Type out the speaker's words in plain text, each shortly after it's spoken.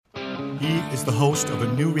He is the host of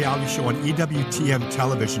a new reality show on EWTN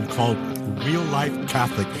television called Real Life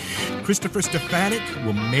Catholic. Christopher Stefanick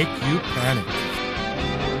will make you panic.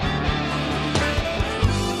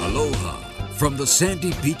 Aloha. From the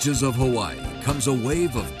sandy beaches of Hawaii comes a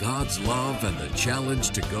wave of God's love and the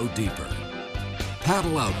challenge to go deeper.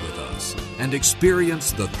 Paddle out with us and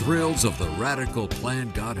experience the thrills of the radical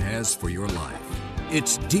plan God has for your life.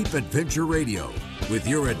 It's Deep Adventure Radio with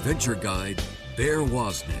your adventure guide, Bear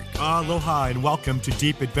Woznick. Aloha and welcome to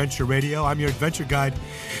Deep Adventure Radio. I'm your adventure guide,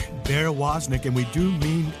 Bear Woznick, and we do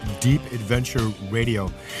mean Deep Adventure Radio.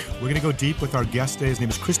 We're going to go deep with our guest today. His name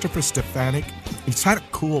is Christopher Stefanick. It's kind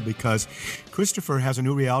of cool because Christopher has a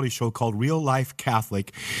new reality show called Real Life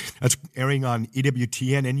Catholic that's airing on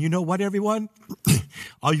EWTN. And you know what, everyone?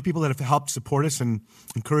 All you people that have helped support us and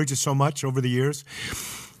encourage us so much over the years,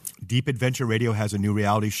 Deep Adventure Radio has a new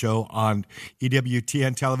reality show on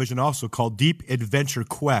EWTN television also called Deep Adventure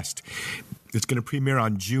Quest. It's going to premiere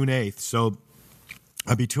on June 8th, so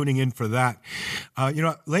I'll be tuning in for that.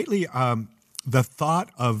 Lately, the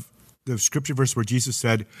thought of the scripture verse where Jesus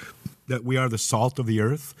said that we are the salt of the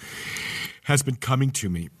earth has been coming to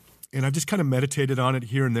me. And I've just kind of meditated on it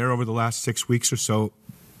here and there over the last 6 weeks or so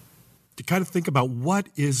to kind of think about what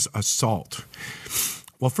is a salt.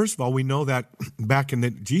 Well, first of all, we know that back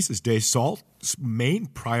in Jesus' day, salt's main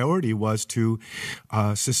priority was to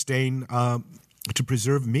sustain, to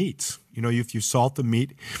preserve meats. You know, if you salt the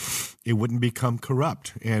meat, it wouldn't become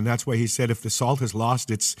corrupt. And that's why he said if the salt has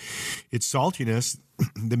lost its saltiness,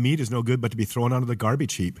 the meat is no good but to be thrown onto the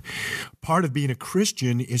garbage heap. Part of being a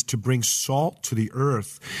Christian is to bring salt to the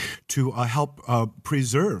earth to help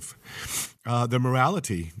preserve the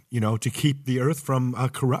morality, to keep the earth from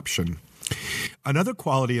corruption. Another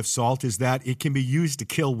quality of salt is that it can be used to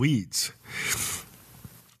kill weeds.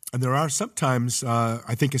 And there are sometimes,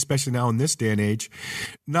 I think especially now in this day and age,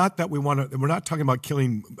 not that we're not talking about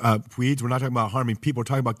killing weeds, we're not talking about harming people, we're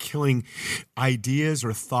talking about killing ideas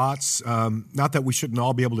or thoughts, not that we shouldn't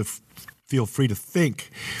all be able to feel free to think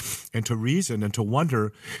and to reason and to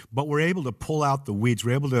wonder, but we're able to pull out the weeds.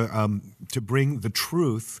 We're able to bring the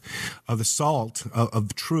truth of the salt of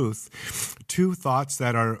the truth to thoughts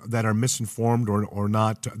that are misinformed or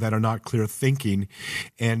not, that are not clear thinking,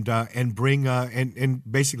 and bring and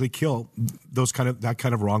basically kill that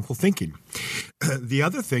kind of wrongful thinking. The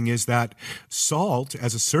other thing is that salt,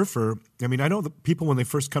 as a surfer, I mean, I know that people when they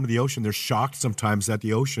first come to the ocean, they're shocked sometimes that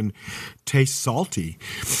the ocean tastes salty,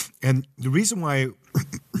 and the reason why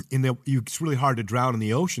it's really hard to drown in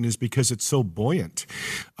the ocean is because it's so buoyant.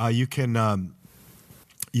 You can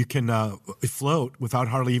float without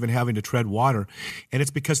hardly even having to tread water. And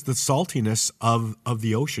it's because the saltiness of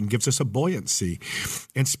the ocean gives us a buoyancy.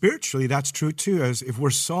 And spiritually, that's true too, as if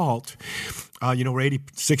we're salt, we're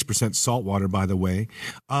 86% salt water, by the way,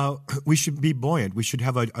 we should be buoyant. We should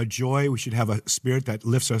have a joy. We should have a spirit that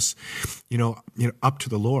lifts us, up to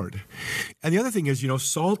the Lord. And the other thing is,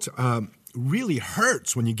 salt really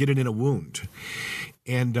hurts when you get it in a wound.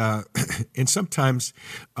 And sometimes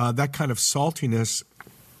that kind of saltiness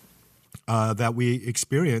that we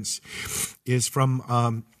experience is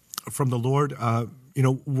from the Lord,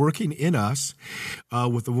 working in us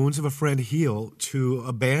with the wounds of a friend heal to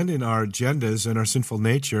abandon our agendas and our sinful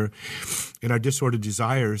nature and our disordered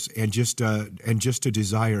desires and just to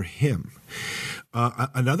desire Him.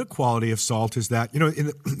 Another quality of salt is that,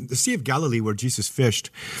 in the Sea of Galilee where Jesus fished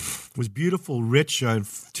was beautiful, rich, and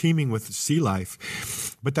teeming with sea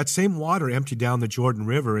life. But that same water emptied down the Jordan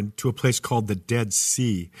River into a place called the Dead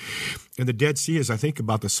Sea. And the Dead Sea is, I think,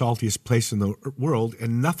 about the saltiest place in the world,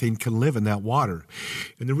 and nothing can live in that water.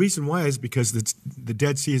 And the reason why is because the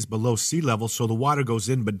Dead Sea is below sea level, so the water goes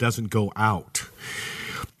in but doesn't go out.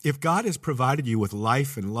 If God has provided you with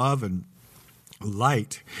life and love and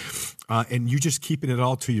light, and you just keeping it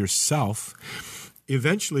all to yourself,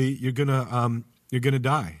 eventually you're gonna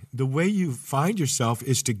die. The way you find yourself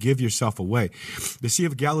is to give yourself away. The Sea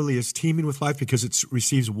of Galilee is teeming with life because it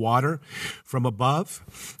receives water from above,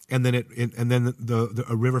 and then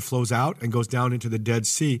a river flows out and goes down into the Dead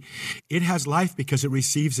Sea. It has life because it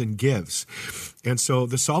receives and gives. And so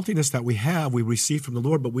the saltiness that we have, we receive from the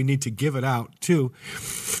Lord, but we need to give it out too,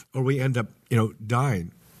 or we end up,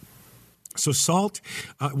 dying. So salt,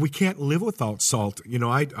 we can't live without salt.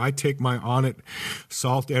 I take my Onnit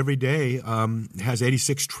salt every day. Has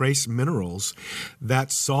 86 trace minerals.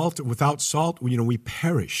 That salt, without salt, we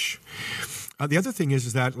perish. The other thing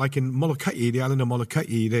is that, like in Molokai, the island of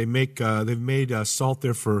Molokai, they've made salt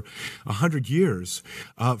there for 100 years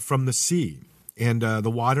from the sea. and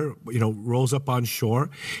the water, rolls up on shore,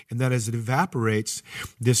 and then as it evaporates,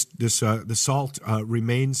 the salt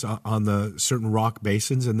remains on the certain rock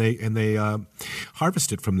basins, and they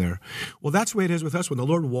harvest it from there. Well, that's the way it is with us. When the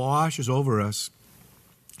Lord washes over us,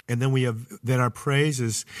 and then our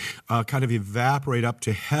praises kind of evaporate up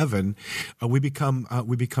to heaven, we become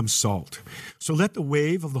salt. So let the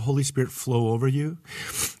wave of the Holy Spirit flow over you.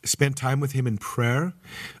 Spend time with Him in prayer.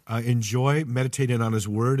 Enjoy meditating on His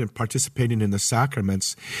Word and participating in the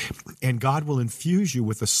sacraments. And God will infuse you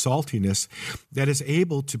with a saltiness that is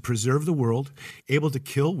able to preserve the world, able to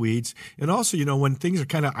kill weeds. And also, when things are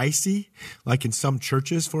kind of icy, like in some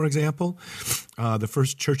churches, for example, the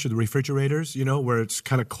first church of the refrigerators, where it's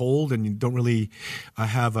kind of cold and you don't really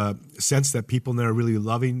have a sense that people in there are really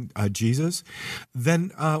loving Jesus,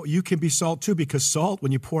 then you can be salt too, because salt,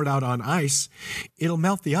 when you pour it out on ice, it'll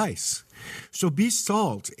melt the ice. So be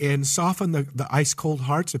salt and soften the ice-cold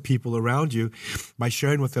hearts of people around you by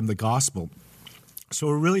sharing with them the gospel. So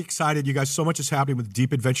we're really excited. You guys, so much is happening with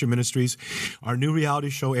Deep Adventure Ministries. Our new reality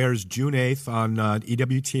show airs June 8th on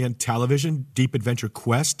EWTN television, Deep Adventure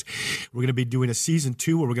Quest. We're going to be doing a season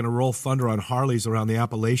 2 where we're going to roll thunder on Harleys around the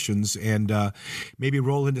Appalachians and maybe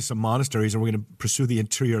roll into some monasteries, and we're going to pursue the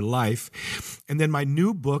interior life. And then my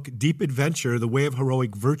new book, Deep Adventure, The Way of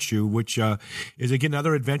Heroic Virtue, which is, again,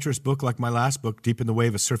 another adventurous book like my last book, Deep in the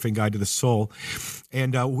Wave, A Surfing Guide to the Soul.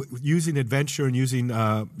 And using adventure and using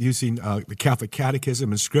the Catholic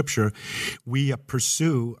Catechism and Scripture, we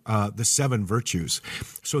pursue the 7 virtues.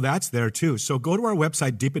 So that's there too. So go to our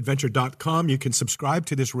website, deepadventure.com. You can subscribe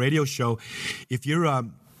to this radio show. If you're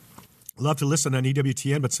love to listen on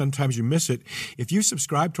EWTN, but sometimes you miss it. If you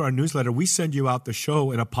subscribe to our newsletter, we send you out the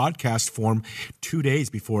show in a podcast form 2 days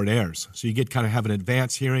before it airs. So you get kind of have an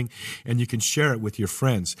advance hearing, and you can share it with your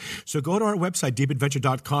friends. So go to our website,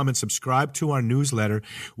 deepadventure.com, and subscribe to our newsletter.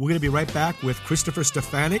 We're going to be right back with Christopher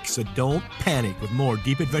Stefanick, so don't panic, with more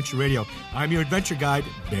Deep Adventure Radio. I'm your adventure guide,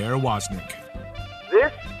 Bear Woznick.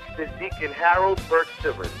 This is Deacon Harold Burke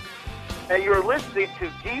Sivers, and you're listening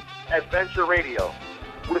to Deep Adventure Radio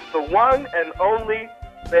with the one and only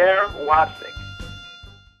Bear Woznick.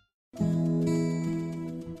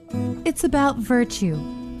 It's about virtue,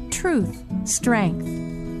 truth, strength,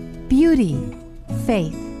 beauty,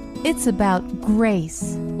 faith. It's about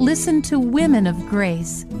grace. Listen to Women of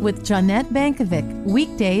Grace with Jeanette Bankovic,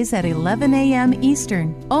 weekdays at 11 a.m.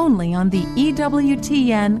 Eastern, only on the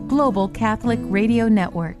EWTN Global Catholic Radio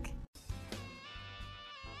Network.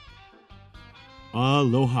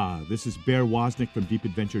 Aloha, this is Bear Woznick from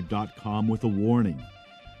DeepAdventure.com with a warning.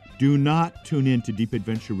 Do not tune in to Deep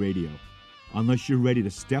Adventure Radio unless you're ready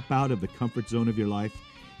to step out of the comfort zone of your life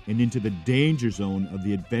and into the danger zone of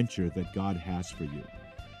the adventure that God has for you.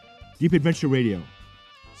 Deep Adventure Radio,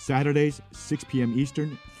 Saturdays, 6 p.m.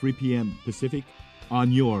 Eastern, 3 p.m. Pacific,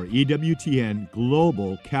 on your EWTN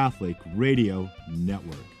Global Catholic Radio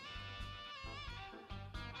Network.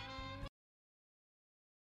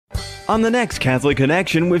 On the next Catholic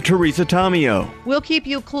Connection with Teresa Tomeo. We'll keep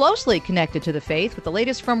you closely connected to the faith with the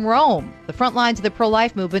latest from Rome, the front lines of the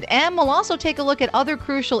pro-life movement, and we'll also take a look at other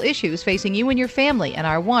crucial issues facing you and your family in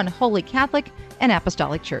our one holy Catholic and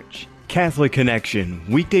Apostolic Church. Catholic Connection,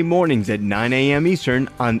 weekday mornings at 9 a.m. Eastern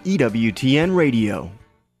on EWTN Radio.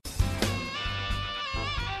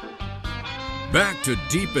 Back to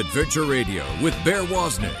Deep Adventure Radio with Bear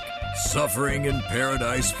Woznick, suffering in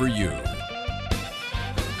paradise for you.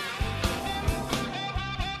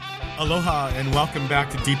 Aloha and welcome back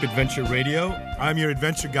to Deep Adventure Radio. I'm your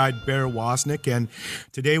adventure guide, Bear Woznick, and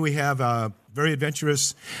today we have a very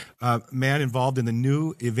adventurous man involved in the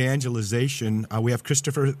new evangelization. We have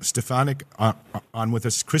Christopher Stefanick on with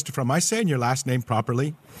us. Christopher, am I saying your last name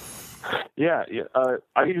properly? Yeah.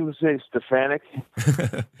 I usually say Stefanick,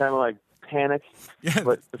 kind of like panic, yeah.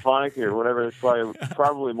 But Stefanick or whatever is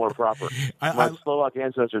probably more proper. My Slovak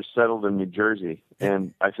ancestors settled in New Jersey,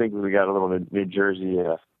 and I think we got a little New Jersey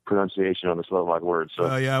pronunciation on the Slovak word. So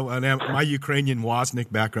and my Ukrainian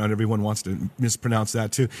Woznick background, everyone wants to mispronounce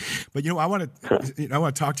that too. But I want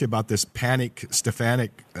to talk to you about this panic Stefanick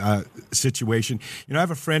situation. I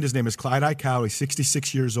have a friend. His name is Clyde Icow. He's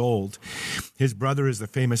 66 years old. His brother is the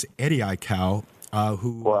famous Eddie Icow.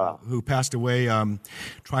 Who passed away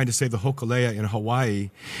trying to save the Hokulea in Hawaii.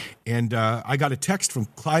 And I got a text from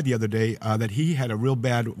Clyde the other day that he had a real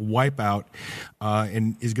bad wipeout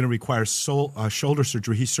and is going to require shoulder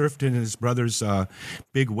surgery. He surfed in his brother's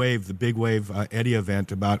Big Wave, the Big Wave Eddie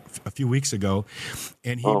event about a few weeks ago.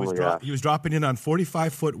 And he was dropping in on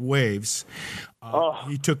 45-foot waves.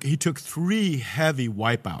 He took 3 heavy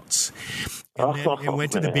wipeouts and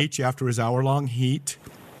went to the beach after his hour-long heat.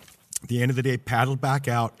 the end of the day, paddled back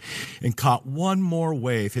out and caught one more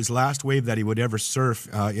wave, his last wave that he would ever surf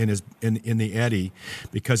in the eddy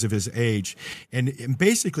because of his age. And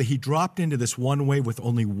basically, he dropped into this one wave with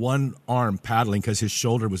only one arm paddling because his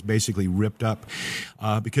shoulder was basically ripped up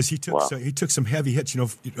because he took some heavy hits.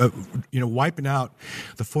 Wiping out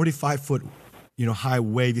the 45-foot high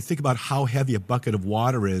wave. You think about how heavy a bucket of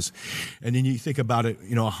water is, and then you think about it.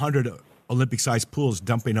 100 Olympic-sized pools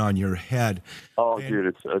dumping on your head. Oh,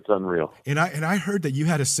 dude, it's unreal. And I heard that you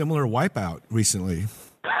had a similar wipeout recently.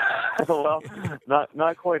 Well,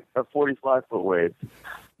 not quite a 45-foot wave,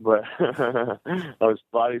 but I was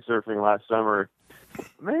body surfing last summer,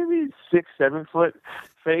 maybe 6-7 foot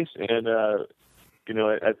face, and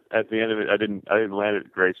at the end of it, I didn't land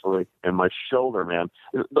it gracefully, and my shoulder, man,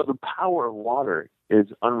 the power of water is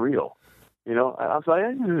unreal. I was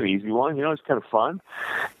like, this is an easy one. It's kind of fun.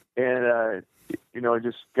 And, I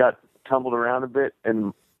just got tumbled around a bit,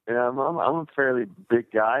 and I'm a fairly big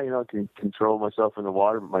guy, I can control myself in the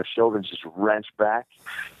water, but my shoulder just wrenched back,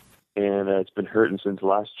 and it's been hurting since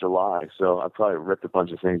last July, so I probably ripped a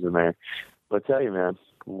bunch of things in there. But I tell you, man,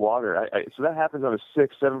 water, so that happens on a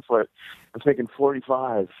 6-7 foot. I'm thinking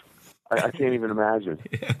 45. I can't even imagine.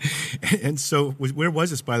 Yeah. And so, where was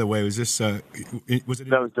this, by the way? Was this? That was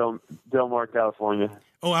Del Mar, California.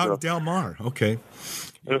 Oh, out in Del Mar. Okay.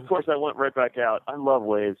 And of course, I went right back out. I love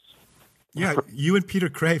waves. Yeah, you and Peter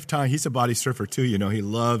Kraft, he's a body surfer too.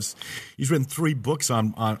 He's written 3 books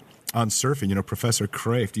on surfing. Professor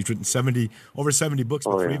Kraft. He's written over 70 books,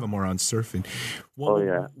 but 3 of them are on surfing.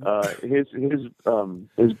 His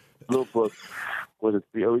little book was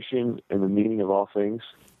The Ocean and the Meaning of All Things.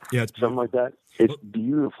 Yeah, it's something like that. It's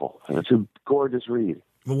beautiful, and it's a gorgeous read.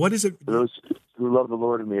 Well, what is it for those who love the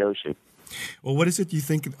Lord and the ocean? Well, what is it you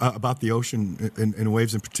think about the ocean and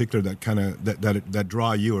waves in particular that kind of that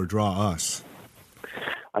draw you or draw us?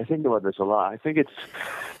 I think about this a lot. I think it's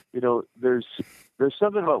there's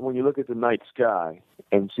something about when you look at the night sky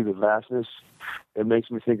and see the vastness, it makes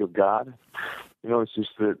me think of God. It's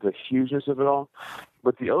just the hugeness of it all.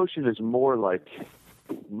 But the ocean is more like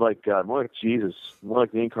God, more like Jesus, more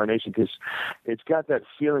like the incarnation, because it's got that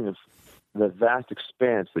feeling of the vast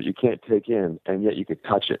expanse that you can't take in, and yet you could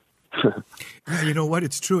touch it. Yeah, you know what?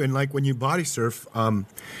 It's true. And like when you body surf,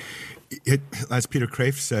 as Peter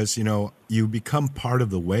Kraft says, you become part of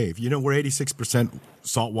the wave. We're 86%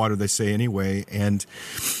 salt water, they say anyway. And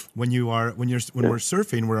when we're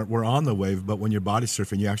surfing, we're on the wave. But when you're body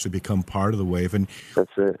surfing, you actually become part of the wave. And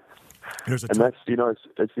that's it. That's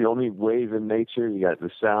it's the only wave in nature. You got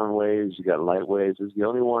the sound waves, you got light waves. It's the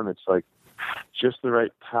only one that's like just the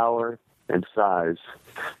right power and size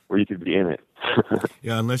where you could be in it.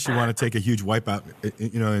 Yeah, unless you want to take a huge wipeout,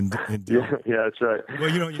 Yeah, that's right. Well,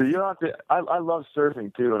 so you don't have to. I love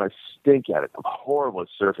surfing too, and I stink at it. I'm horrible at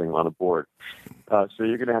surfing on a board. So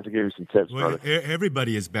you're going to have to give me some tips, brother.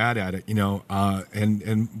 Everybody is bad at it,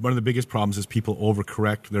 and one of the biggest problems is people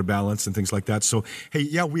overcorrect their balance and things like that. So, hey,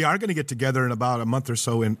 yeah, we are going to get together in about a month or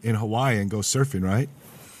so in Hawaii and go surfing, right?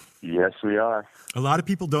 Yes, we are. A lot of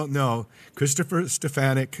people don't know Christopher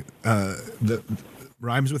Stefanick, the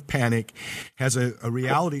rhymes with panic, has a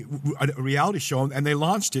reality show, and they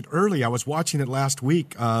launched it early. I was watching it last week,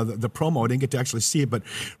 the promo. I didn't get to actually see it, but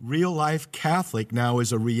Real Life Catholic now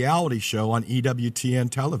is a reality show on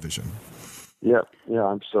EWTN television. Yeah,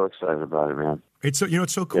 I'm so excited about it, man. It's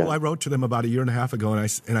so cool. Yeah. I wrote to them about a year and a half ago,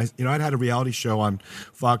 and I'd had a reality show on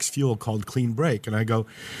Fox Fuel called Clean Break, and I go,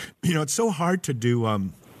 it's so hard to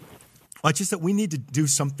do. It's just that we need to do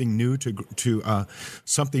something new, to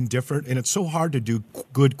something different, and it's so hard to do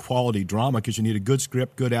good quality drama because you need a good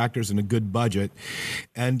script, good actors, and a good budget.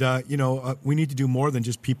 And we need to do more than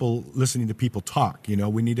just people listening to people talk.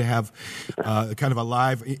 We need to have kind of a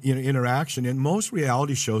live interaction. And most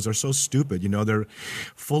reality shows are so stupid. They're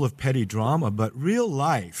full of petty drama, but real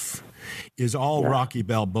life is all Rocky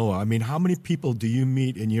Balboa. I mean, how many people do you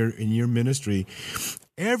meet in your ministry?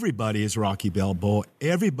 Everybody is Rocky Balboa.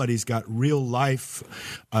 Everybody's got real life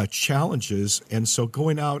challenges, and so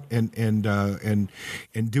going out and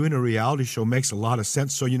doing a reality show makes a lot of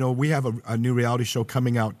sense. So we have a new reality show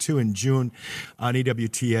coming out too in June on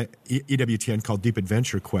EWTN called Deep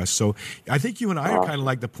Adventure Quest. So I think you and I are kind of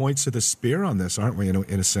like the points of the spear on this, aren't we?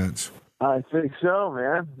 In a sense. I think so,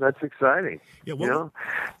 man. That's exciting. Yeah.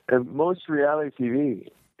 And most reality TV.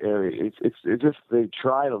 It's just they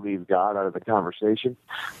try to leave God out of the conversation,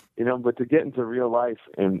 but to get into real life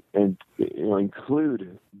and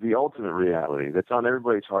include the ultimate reality that's on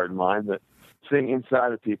everybody's heart and mind, that thing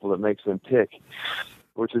inside of people that makes them tick,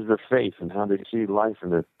 which is their faith and how they see life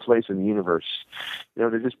and their place in the universe.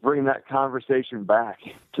 To just bring that conversation back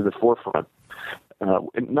to the forefront.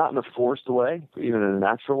 not in a forced way, but even in a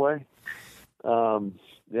natural way.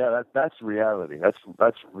 That's reality.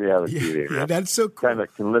 That's reality TV. Yeah, that's so cool. Kind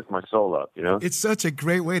of can lift my soul up, you know. It's such a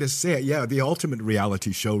great way to say it. Yeah, the ultimate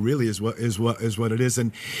reality show really is what it is.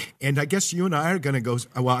 And I guess you and I are going to go.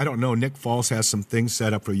 Well, I don't know. Nick Falls has some things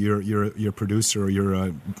set up for your producer or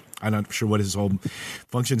your. I'm not sure what his whole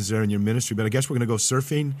function is there in your ministry, but I guess we're going to go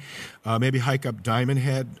surfing, maybe hike up Diamond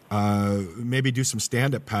Head, maybe do some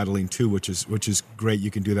stand-up paddling too, which is great.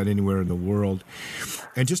 You can do that anywhere in the world,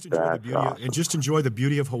 and just enjoy the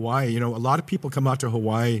beauty of Hawaii. You know, a lot of people come out to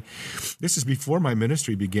Hawaii. This is before my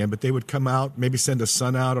ministry began, but they would come out, maybe send a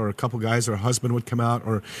son out, or a couple guys, or a husband would come out,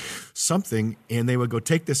 or something, and they would go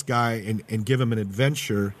take this guy and give him an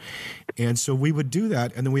adventure. And so we would do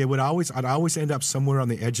that, and then I'd always end up somewhere on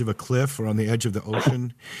the edge of a cliff or on the edge of the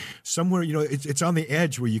ocean, somewhere, you know, it's on the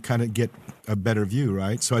edge where you kind of get a better view,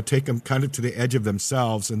 right? So I'd take them kind of to the edge of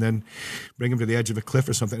themselves and then bring them to the edge of a cliff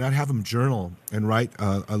or something. And I'd have them journal and write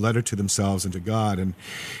a letter to themselves and to God, and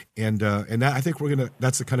that, I think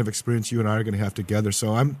that's the kind of experience you and I are gonna have together.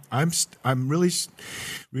 So I'm really,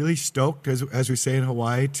 really stoked, as we say in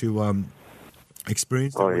Hawaii, to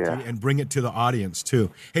experience that with you and bring it to the audience too.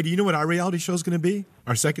 Hey, do you know what our reality show is going to be?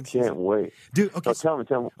 Our second season? Can't wait. Dude, okay. Tell me.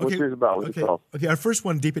 What's yours about? What's it called? Okay, our first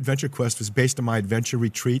one, Deep Adventure Quest, was based on my adventure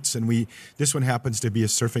retreats, and this one happens to be a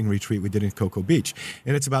surfing retreat we did in Cocoa Beach,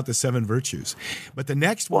 and it's about the 7 virtues. But the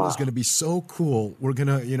next one is going to be so cool. We're going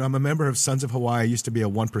to, I'm a member of Sons of Hawaii. I used to be a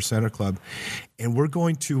 1%er club, and we're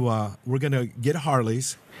going to get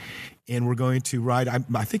Harleys. And we're going to ride. I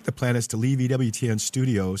think the plan is to leave EWTN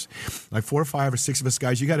studios, like 4 or 5 or 6 of us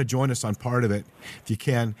guys. You got to join us on part of it if you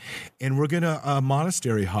can. And we're going to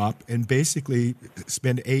monastery hop and basically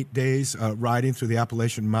spend 8 days riding through the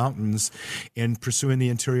Appalachian Mountains and pursuing the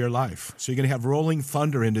interior life. So you're going to have rolling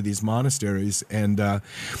thunder into these monasteries and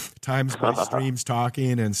times by streams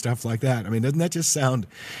talking and stuff like that. I mean, isn't that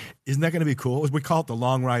going to be cool? We call it the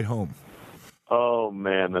long ride home. Oh,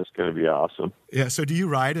 man, that's going to be awesome. Yeah, so do you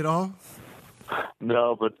ride at all?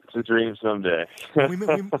 No, but it's a dream someday.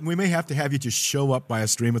 we may have to have you just show up by a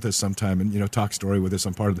stream with us sometime and, talk story with us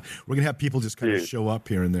on part of We're going to have people just kind of show up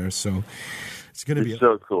here and there, so it's going to be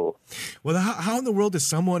so cool. Well, how in the world does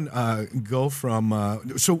someone go from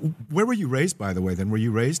so where were you raised, by the way, then? Were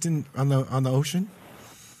you raised on the ocean?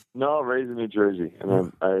 No, raised in New Jersey,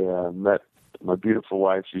 and I met my beautiful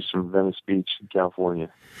wife. She's from Venice Beach, California.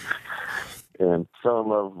 And fell in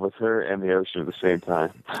love with her and the ocean at the same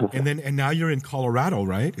time. and now you're in Colorado,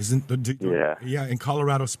 right? Yeah. Yeah, in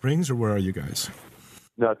Colorado Springs, or where are you guys?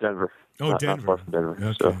 No, Denver. Oh, Denver. Not far from Denver.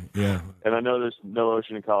 Okay, so. yeah. And I know there's no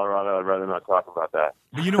ocean in Colorado. I'd rather not talk about that.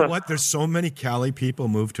 But you know what? There's so many Cali people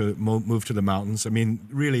move to the mountains. I mean,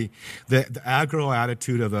 really, the aggro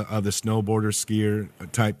attitude of the snowboarder, skier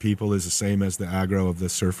type people is the same as the aggro of the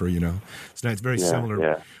surfer. It's very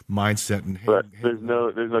similar mindset. And but there's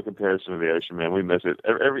no comparison to the ocean, man. We miss it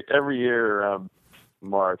every year around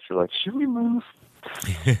March. You're like, should we move?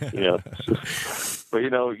 But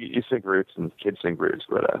you sink roots and kids sink roots.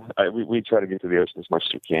 But we try to get to the ocean as much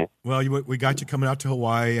as we can. Well, we got you coming out to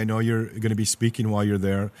Hawaii. I know you're going to be speaking while you're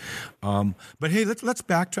there. But hey, let's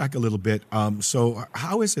backtrack a little bit. So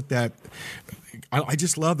how is it that I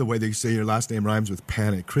just love the way that you say your last name rhymes with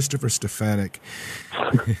panic, Christopher Stefanick,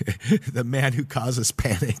 the man who causes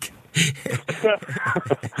panic.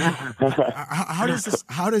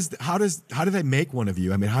 How did they make one of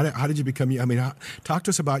you? I mean, how did you become you? I mean, talk to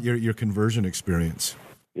us about your conversion experience.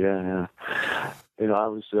 Yeah. I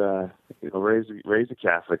was raised a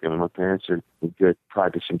Catholic, and my parents are good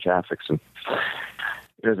practicing Catholics, and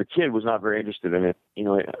as a kid was not very interested in it.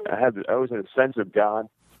 I always had a sense of God,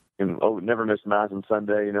 and never missed mass on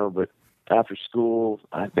Sunday. But after school,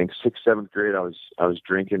 I think 6th, 7th grade, I was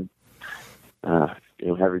drinking.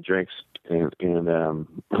 Heavy drinks, and it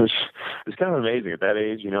was kind of amazing at that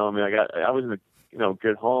age. I was in a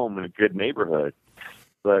good home and a good neighborhood,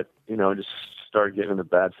 but just started getting into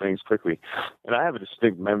bad things quickly. And I have a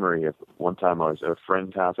distinct memory of one time I was at a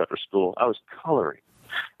friend's house after school. I was coloring.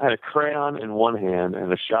 I had a crayon in one hand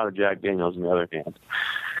and a shot of Jack Daniels in the other hand.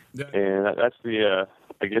 Yeah. And I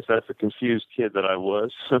guess that's the confused kid that I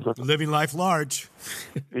was. Living life large.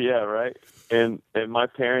 Yeah, right. And my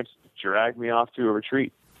parents dragged me off to a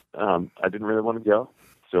retreat. I didn't really want to go.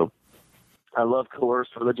 So I love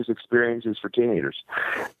coerced religious experiences for teenagers.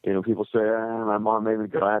 People say, my mom made me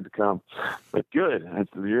go, I had to come. But good.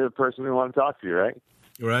 You're the person we want to talk to, right?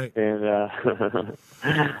 Right. And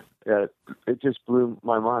it just blew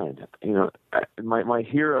my mind. My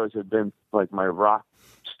heroes have been like my rock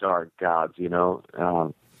star gods,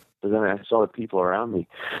 But then I saw the people around me.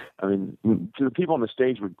 I mean, the people on the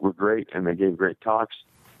stage were great, and they gave great talks.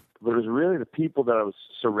 But it was really the people that I was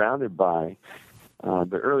surrounded by.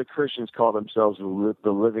 The early Christians called themselves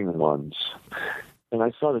the living ones. And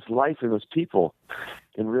I saw this life in those people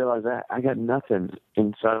and realized that I got nothing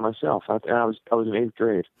inside of myself. I was in 8th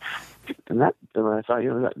grade. And I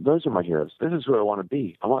thought, those are my heroes. This is who I want to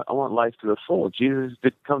be. I want life to the full. Jesus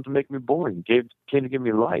didn't come to make me boring. Came to give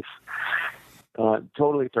me life.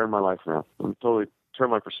 Totally turned my life around. Totally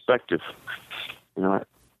turned my perspective.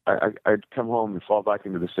 I'd come home and fall back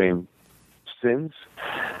into the same sins,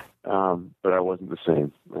 but I wasn't the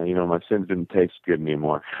same. My sins didn't taste good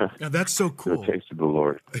anymore. Now, that's so cool. The taste of the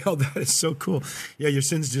Lord. Oh, that is so cool. Yeah, your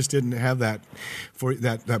sins just didn't have that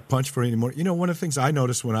punch for you anymore. One of the things I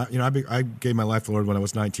noticed when I gave my life to the Lord when I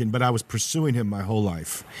was 19, but I was pursuing Him my whole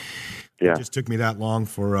life. Yeah. It just took me that long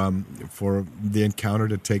for the encounter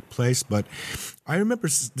to take place. But I remember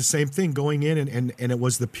the same thing going in, and it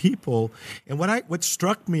was the people. And what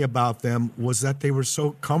struck me about them was that they were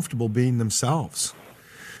so comfortable being themselves.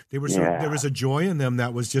 There was a joy in them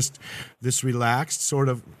that was just this relaxed sort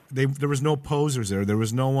of. There was no posers there. There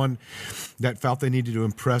was no one that felt they needed to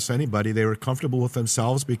impress anybody. They were comfortable with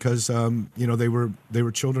themselves because they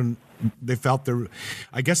were children. They felt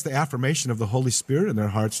I guess the affirmation of the Holy Spirit in their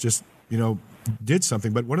hearts just did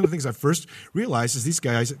something. But one of the things I first realized is these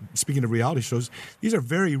guys, speaking of reality shows, these are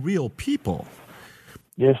very real people.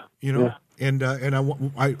 Yeah. And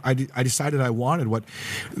I decided I wanted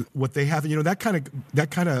what they have. That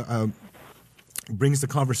kind of brings the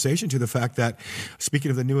conversation to the fact that,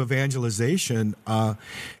 speaking of the new evangelization,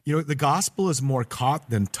 the gospel is more caught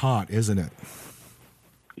than taught, isn't it?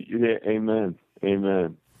 Yeah, amen.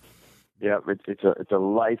 Yeah, it's a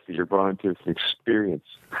life that you're brought into. It's an experience.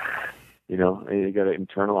 And you got to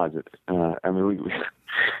internalize it. And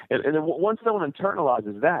then once someone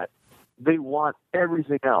internalizes that, they want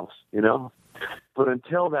everything else, But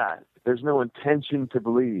until that, there's no intention to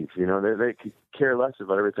believe, They could care less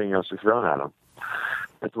about everything else that's thrown at them.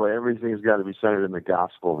 That's why everything's got to be centered in the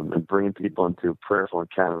gospel and bringing people into a prayerful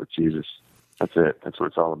encounter with Jesus. That's it. That's what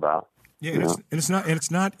it's all about. Yeah, it's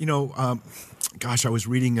not. Gosh, I was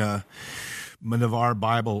reading my Navarre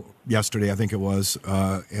Bible yesterday, I think it was,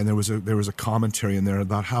 and there was a commentary in there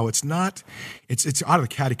about how it's out of the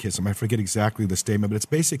Catechism. I forget exactly the statement, but it's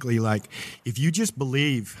basically like if you just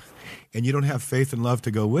believe and you don't have faith and love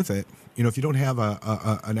to go with it, if you don't have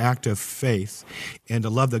an act of faith and a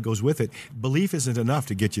love that goes with it, belief isn't enough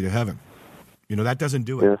to get you to heaven. That doesn't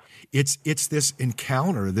do it. Yeah. It's this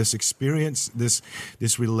encounter, this experience, this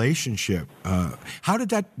relationship. How did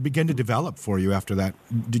that begin to develop for you after that?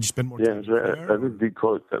 Did you spend more time there? Yeah, that's a big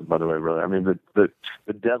quote, by the way, brother. I mean,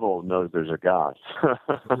 the devil knows there's a God.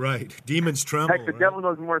 Right. Demons tremble. Heck, the devil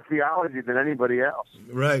knows more theology than anybody else.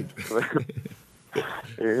 Right.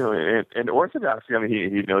 And orthodoxy, I mean,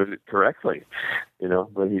 he knows it correctly,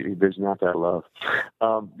 but there's not that love.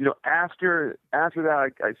 After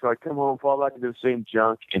that, I come home, fall back into the same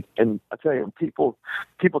junk, and I tell you, people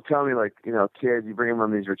tell me, like, kids, you bring them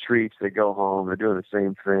on these retreats, they go home, they're doing the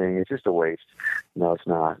same thing. It's just a waste. No, it's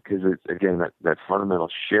not, because it's, again, that fundamental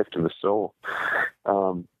shift in the soul.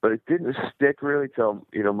 But it didn't stick really till,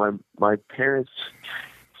 my parents,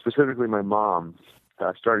 specifically my mom,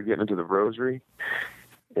 I started getting into the rosary,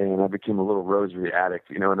 and I became a little rosary addict,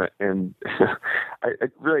 and I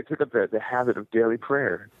really took up the habit of daily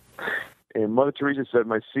prayer. And Mother Teresa said,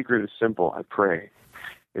 my secret is simple, I pray.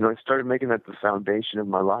 I started making that the foundation of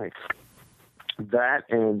my life. That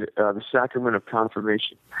and the sacrament of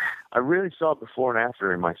confirmation. I really saw it before and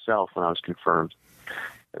after in myself when I was confirmed,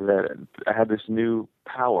 that I had this new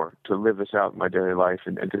power to live this out in my daily life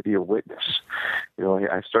and to be a witness.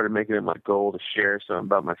 I started making it my goal to share something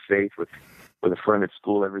about my faith with a friend at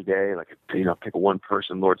school every day. Like, pick one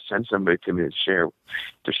person, Lord, send somebody to me to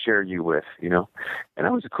share you with, And I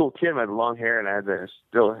was a cool kid. I had long hair, and I had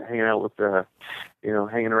still hanging out with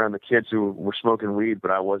hanging around the kids who were smoking weed,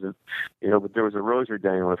 but I wasn't, but there was a rosary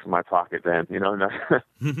dangling from my pocket then, and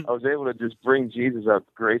I was able to just bring Jesus up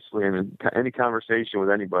gracefully in any conversation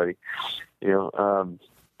with anybody,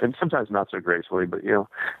 and sometimes not so gracefully, but,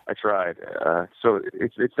 I tried. So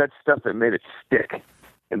it's that stuff that made it stick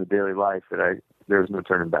in the daily life that there was no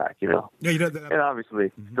turning back, Yeah, and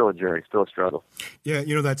obviously, still a journey, still a struggle. Yeah,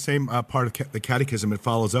 that same part of the Catechism, it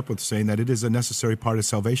follows up with saying that it is a necessary part of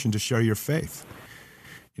salvation to share your faith.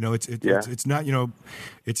 It's not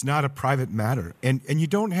it's not a private matter, and you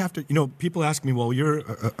don't have to. People ask me, well, you're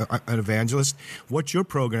an evangelist. What's your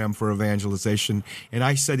program for evangelization? And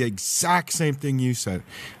I said the exact same thing you said.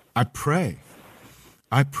 I pray.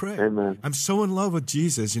 I pray. Amen. I'm so in love with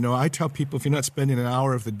Jesus. I tell people, if you're not spending an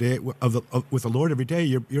hour of the day with the Lord every day,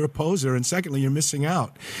 you're a poser, and secondly, you're missing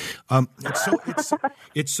out.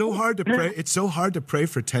 It's so hard to pray. It's so hard to pray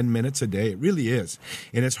for 10 minutes a day. It really is,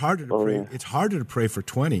 and it's harder to pray. Yeah. It's harder to pray for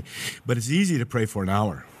 20, but it's easy to pray for an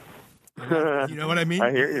hour. You know what I mean?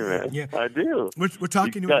 I hear you, man. Yeah. I do. We're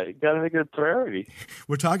talking. You got to make it a priority.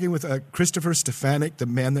 We're talking with Christopher Stefanick, the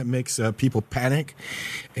man that makes people panic.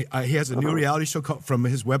 He has a new reality show from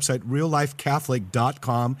his website,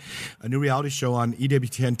 reallifecatholic.com, a new reality show on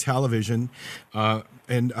EWTN television. And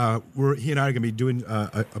he and I are going to be doing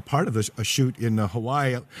a part of a shoot in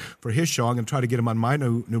Hawaii for his show. I'm going to try to get him on my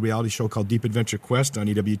new reality show called Deep Adventure Quest on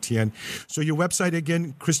EWTN. So your website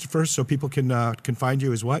again, Christopher, so people can find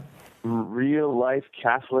you is what?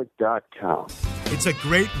 reallifecatholic.com. It's a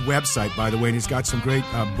great website, by the way, and he's got some great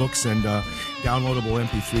books and downloadable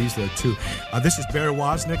MP3s there, too. This is Bear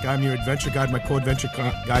Woznick. I'm your adventure guide. My co-adventure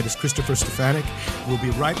guide is Christopher Stefanick. We'll be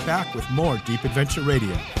right back with more Deep Adventure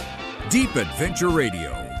Radio. Deep Adventure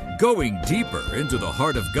Radio, going deeper into the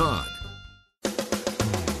heart of God.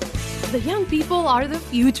 The young people are the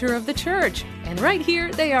future of the church, and right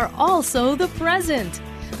here they are also the present.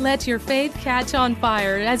 Let your faith catch on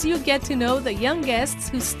fire as you get to know the young guests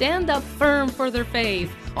who stand up firm for their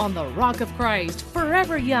faith on the Rock of Christ,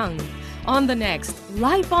 forever young. On the next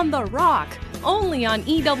Life on the Rock, only on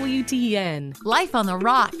EWTN. Life on the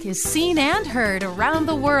Rock is seen and heard around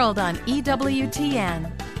the world on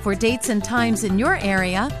EWTN. For dates and times in your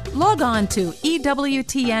area, log on to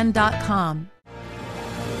EWTN.com.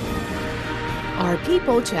 Are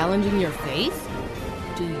people challenging your faith?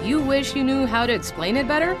 Do you wish you knew how to explain it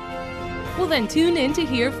better? Well, then tune in to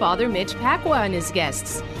hear Father Mitch Pacwa and his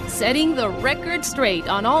guests, setting the record straight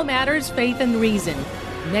on all matters faith and reason.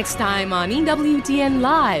 Next time on EWTN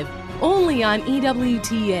Live, only on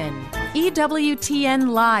EWTN. EWTN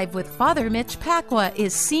Live with Father Mitch Pacwa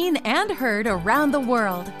is seen and heard around the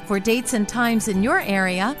world. For dates and times in your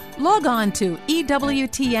area, log on to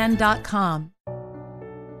EWTN.com.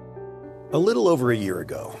 A little over a year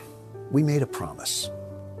ago, we made a promise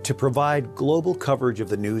to provide global coverage of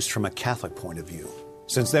the news from a Catholic point of view.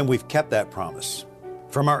 Since then, we've kept that promise.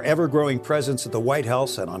 From our ever-growing presence at the White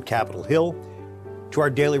House and on Capitol Hill to our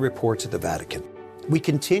daily reports at the Vatican, we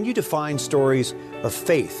continue to find stories of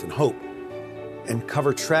faith and hope and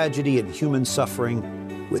cover tragedy and human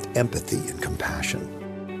suffering with empathy and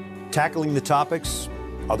compassion. Tackling the topics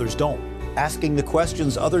others don't. Asking the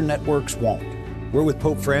questions other networks won't. We're with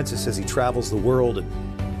Pope Francis as he travels the world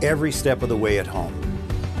and every step of the way at home.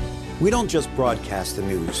 We don't just broadcast the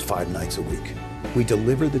news 5 nights a week. We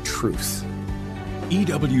deliver the truth.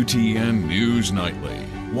 EWTN News Nightly.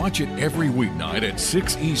 Watch it every weeknight at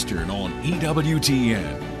 6 Eastern on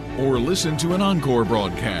EWTN. Or listen to an encore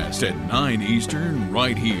broadcast at 9 Eastern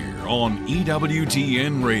right here on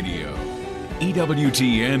EWTN Radio.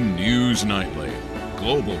 EWTN News Nightly.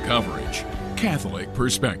 Global coverage. Catholic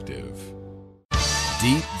perspective.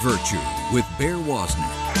 Deep Virtue with Bear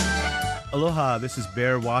Woznick. Aloha, this is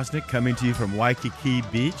Bear Woznick coming to you from Waikiki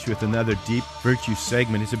Beach with another Deep Virtue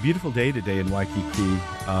segment. It's a beautiful day today in Waikiki.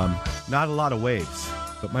 Not a lot of waves,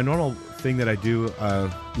 but my normal thing that I do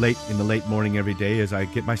late in the late morning every day is I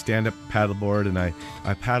get my stand-up paddleboard and I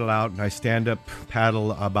paddle out and I stand up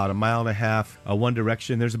paddle about 1.5 miles one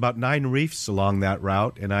direction. There's about 9 reefs along that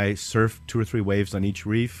route, and I surf 2 or 3 waves on each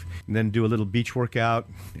reef and then do a little beach workout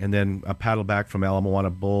and then paddle back from Ala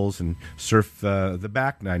Moana Bulls and surf the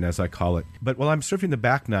back 9, as I call it. But while I'm surfing the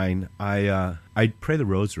back 9, I pray the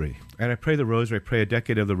rosary. And I pray the rosary. I pray a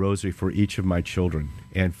decade of the rosary for each of my children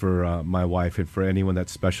and for my wife and for anyone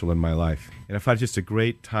that's special in my life. And I've had just a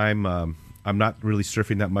great time. I'm not really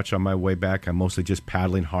surfing that much on my way back. I'm mostly just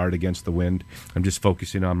paddling hard against the wind. I'm just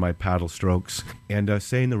focusing on my paddle strokes and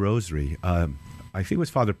saying the rosary. I think it was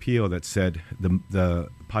Father Pio that said, the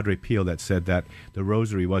Padre Pio that said that the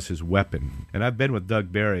rosary was his weapon. And I've been with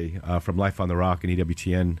Doug Barry from Life on the Rock and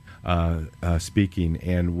EWTN speaking,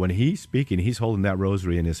 and when he's speaking, he's holding that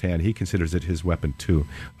rosary in his hand. He considers it his weapon too.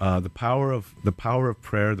 The power of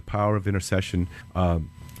prayer, the power of intercession,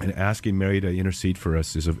 and asking Mary to intercede for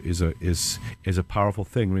us is a powerful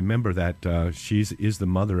thing. Remember that she is the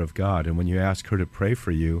mother of God, and when you ask her to pray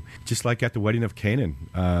for you, just like at the wedding of Canaan,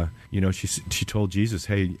 she told Jesus,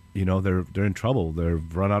 "Hey, they're in trouble. They've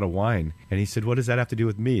run out of wine," and he said, "What does that have to do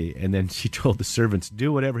with me?" And then she told the servants,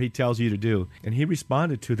 "Do whatever he tells you to do." And he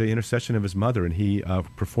responded to the intercession of his mother, and he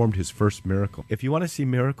performed his first miracle. If you want to see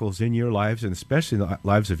miracles in your lives, and especially in the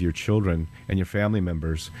lives of your children and your family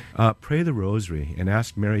members, pray the rosary and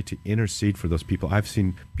ask Mary Mary to intercede for those people. I've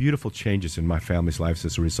seen beautiful changes in my family's lives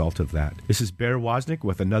as a result of that. This is Bear Woznick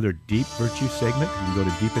with another Deep Virtue segment. You can go to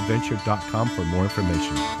deepadventure.com for more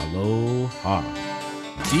information. Aloha.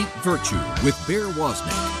 Deep Virtue with Bear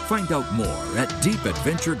Woznick. Find out more at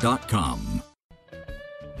deepadventure.com.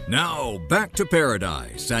 Now, back to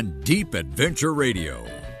Paradise and Deep Adventure Radio.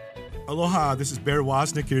 Aloha, this is Bear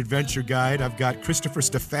Woznick, your adventure guide. I've got Christopher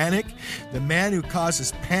Stefanick, the man who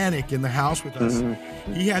causes panic in the house with us.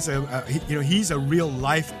 Mm-hmm. He has he's a real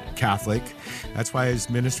life Catholic. That's why his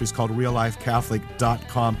ministry is called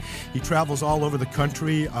reallifecatholic.com. He travels all over the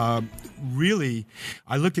country. Really,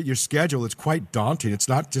 I looked at your schedule. It's quite daunting. It's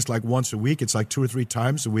not just like once a week. It's like 2 or 3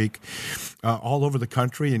 times a week, all over the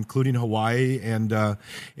country, including Hawaii. And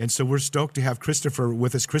so we're stoked to have Christopher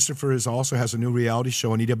with us. Christopher also has a new reality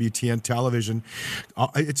show on EWTN television.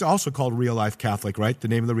 It's also called Real Life Catholic, right? The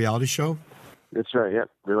name of the reality show? That's right. Yep,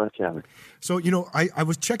 Real Life Catholic. So I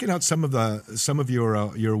was checking out some of your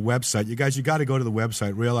website. You guys, you got to go to the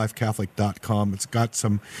website reallifecatholic.com. It's got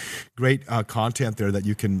some great content there that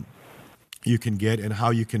you can get, and how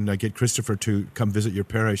you can get Christopher to come visit your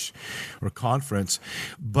parish or conference.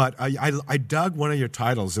 But I dug one of your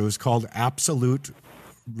titles. It was called Absolute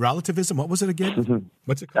Relativism. What was it again? Mm-hmm.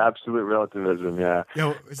 What's it called? Absolute Relativism, yeah.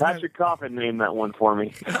 Patrick Coffin named that one for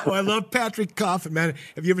me. Oh, I love Patrick Coffin, man.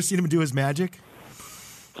 Have you ever seen him do his magic?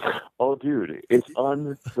 Oh, dude, it's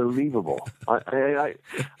unbelievable. I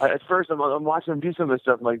at first, I'm watching him do some of this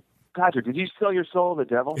stuff. I'm like, Patrick, did you sell your soul to the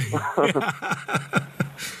devil?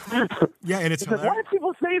 Yeah, and it's like, why do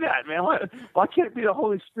people say that, man? Why can't it be the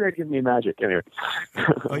Holy Spirit giving me magic? Anyway.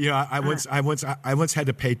 I once had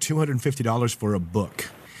to pay $250 for a book.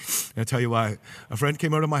 And I'll tell you why. A friend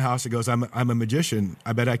came over to my house and goes, I'm a magician.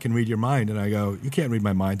 I bet I can read your mind. And I go, you can't read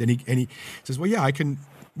my mind. And he says, well, yeah, I can.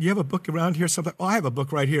 You have a book around here? Something? Oh, I have a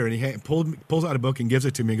book right here. And he pulls out a book and gives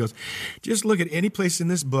it to me. He goes, just look at any place in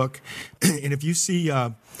this book, and if you see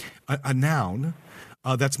a noun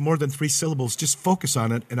that's more than 3 syllables, just focus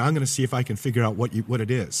on it, and I'm going to see if I can figure out what it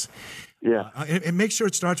is. Yeah. And make sure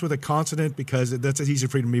it starts with a consonant, because that's easier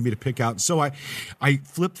for me to pick out. So I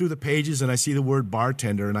flip through the pages and I see the word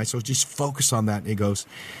bartender, and I so just focus on that. And he goes,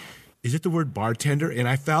 is it the word bartender? And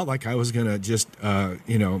I felt like I was going to just,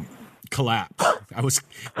 collapse. This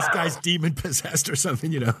guy's demon possessed or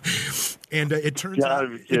something, And it turns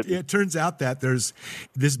out that there's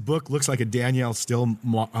this book looks like a Danielle Still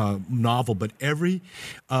novel, but every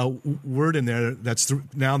word in there that's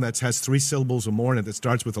noun that has 3 syllables or more in it that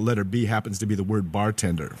starts with the letter B happens to be the word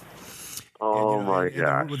bartender. Oh, my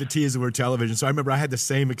gosh. With the T is the word television. So I remember I had the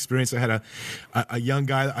same experience. I had a young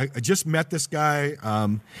guy. I just met this guy,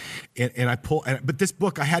 but this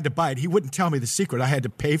book, I had to buy it. He wouldn't tell me the secret. I had to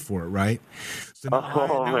pay for it, right? So now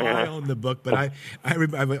I own the book. But I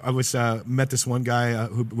met this one guy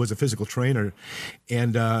who was a physical trainer,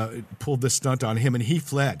 and pulled this stunt on him, and he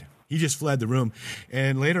fled. He just fled the room,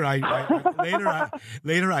 and later I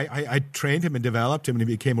trained him and developed him, and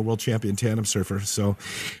he became a world champion tandem surfer. So,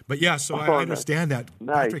 I understand that.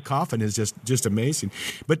 Nice. Patrick Coffin is just amazing.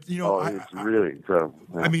 But it's really incredible.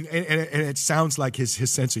 Yeah. I mean, and it sounds like his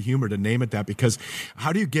sense of humor to name it that, because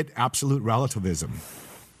how do you get absolute relativism?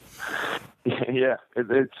 Yeah,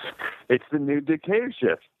 it's the new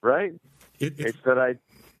dictatorship, right? It's that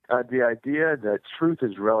the idea that truth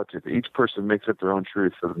is relative. Each person makes up their own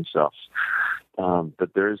truth for themselves. That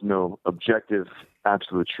there is no objective,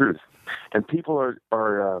 absolute truth. And people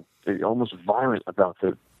are almost violent about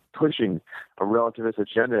pushing a relativist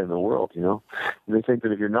agenda in the world, And they think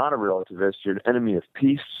that if you're not a relativist, you're an enemy of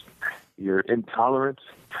peace, you're intolerant,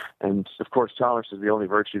 and of course, tolerance is the only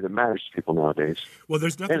virtue that matters to people nowadays. Well,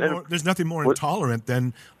 there's nothing more intolerant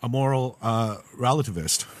than a moral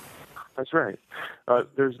relativist. That's right.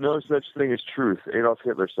 There's no such thing as truth. Adolf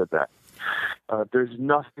Hitler said that. There's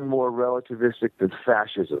nothing more relativistic than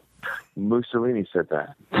fascism. Mussolini said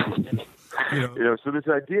that. So this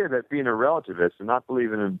idea that being a relativist and not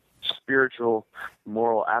believing in spiritual,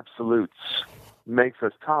 moral absolutes makes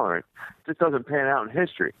us tolerant just doesn't pan out in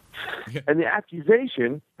history. Yeah. And the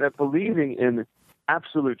accusation that believing in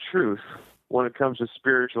absolute truth when it comes to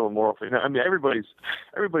spiritual and moral things. I mean, everybody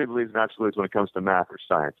believes in absolutes when it comes to math or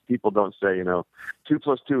science. People don't say, 2 +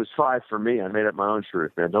 2 is 5 for me. I made up my own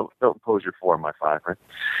truth, man. Don't impose your 4 on my 5, right?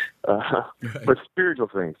 But spiritual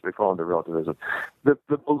things, they fall into relativism.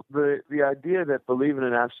 The idea that believing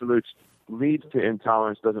in absolutes leads to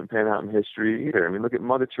intolerance doesn't pan out in history either. I mean, look at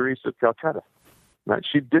Mother Teresa of Calcutta. Right?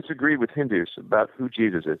 She disagreed with Hindus about who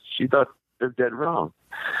Jesus is. She thought they're dead wrong.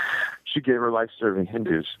 She gave her life serving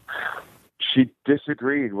Hindus. She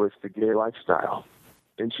disagreed with the gay lifestyle,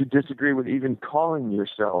 and she disagreed with even calling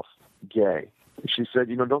yourself gay. She said,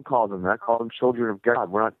 don't call them that. Call them children of God.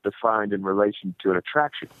 We're not defined in relation to an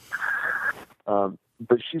attraction.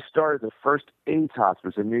 But she started the first AIDS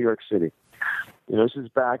hospice in New York City. This is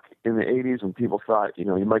back in the 80s when people thought,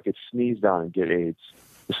 you might get sneezed on and get AIDS.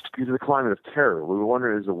 Because of the climate of terror. We were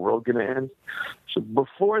wondering, is the world going to end? So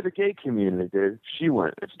before the gay community did, she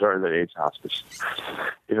went and started the AIDS hospice.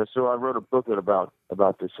 So I wrote a booklet about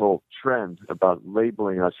this whole trend about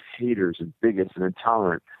labeling us haters and bigots and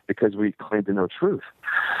intolerant because we claim to know truth.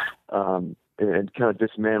 And kind of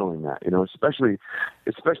dismantling that,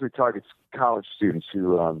 especially targets college students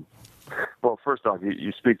who, well, first off,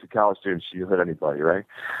 you speak to college students, you hit anybody, right?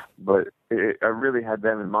 But I really had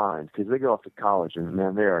them in mind because they go off to college and,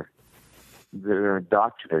 man, they're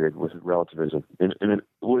indoctrinated with relativism in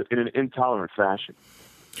an intolerant fashion.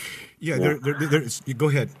 Yeah, yeah. Go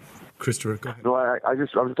ahead, Christopher. Go ahead. No, I was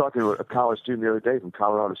talking to a college student the other day from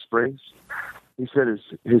Colorado Springs. He said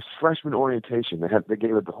his freshman orientation, they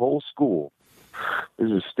gathered the whole school. This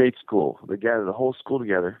is a state school. They gathered the whole school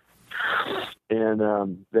together, and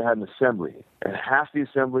they had an assembly. And half the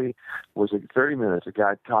assembly was like 30 minutes, a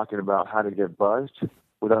guy talking about how to get buzzed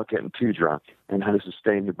without getting too drunk and how to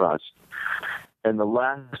sustain your buzz. And the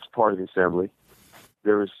last part of the assembly,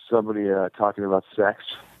 there was somebody talking about sex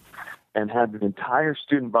and had the entire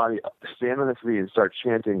student body stand on their feet and start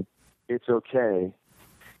chanting, "It's okay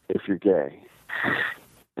if you're gay."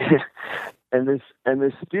 And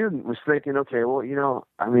this student was thinking, okay, well,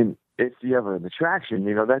 if you have an attraction,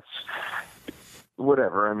 that's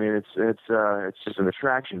whatever. I mean, it's just an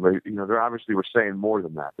attraction, but they obviously were saying more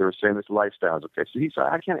than that. They were saying this lifestyle is okay. So he said,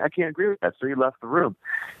 I can't agree with that. So he left the room.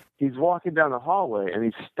 He's walking down the hallway and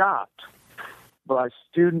he's stopped by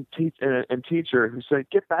student and teacher who said,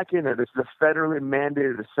 "Get back in there. This is a federally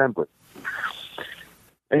mandated assembly."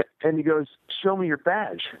 And he goes, "Show me your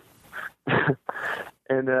badge."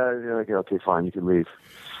 And they're like, "Okay, fine, you can leave."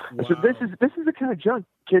 Wow. So this is the kind of junk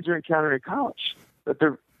kids are encountering in college. That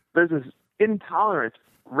there's this intolerant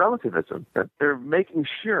relativism that they're making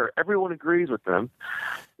sure everyone agrees with them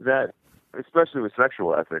that, especially with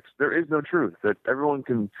sexual ethics, there is no truth. That everyone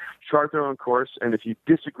can chart their own course, and if you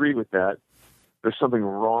disagree with that, there's something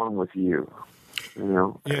wrong with you. And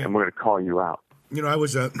we're going to call you out. I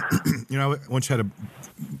was I once had a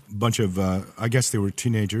bunch of I guess they were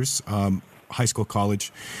teenagers. High school,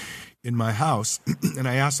 college, in my house, and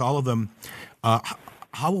I asked all of them,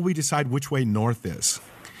 how will we decide which way north is?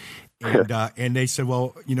 And they said,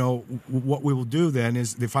 well, what we will do then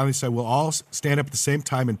is they finally said, we'll all stand up at the same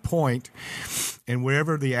time and point, and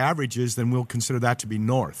wherever the average is, then we'll consider that to be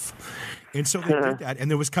north. And so they did that,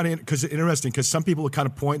 and there was kind of interesting because some people would kind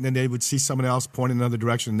of point, and then they would see someone else point in another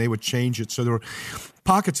direction, and they would change it. So there were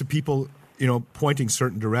pockets of people pointing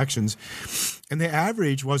certain directions. And the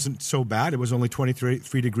average wasn't so bad. It was only 23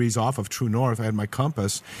 degrees off of true north. I had my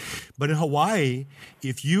compass. But in Hawaii,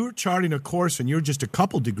 if you're charting a course and you're just a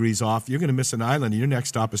couple degrees off, you're going to miss an island. And your next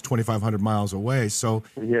stop is 2,500 miles away. So,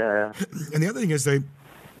 yeah. And the other thing is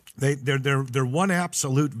their one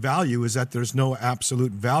absolute value is that there's no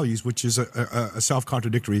absolute values, which is a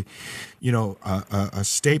self-contradictory, a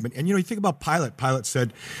statement. And, you think about Pilate. Pilate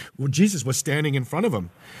said, well, Jesus was standing in front of him.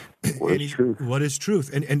 What is truth? What is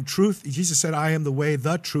truth? And truth, Jesus said, I am the way,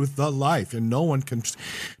 the truth, the life, and no one comes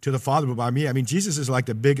to the Father but by me. I mean, Jesus is like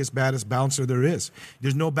the biggest, baddest bouncer there is.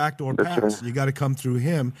 There's no backdoor pass. You got to come through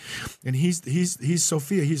him. And he's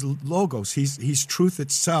Sophia. He's Logos. He's truth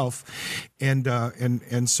itself. And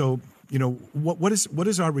so, what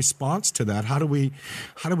is our response to that? How do we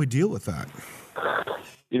deal with that?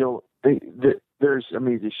 They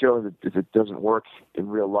show that it doesn't work in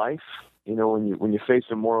real life. When you face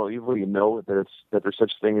a moral evil, that there's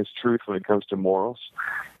such thing as truth when it comes to morals.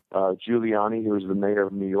 Giuliani, who was the mayor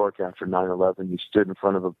of New York after 9/11, he stood in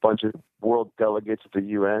front of a bunch of world delegates at the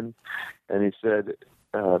UN, and he said,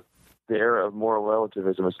 "The era of moral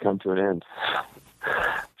relativism has come to an end."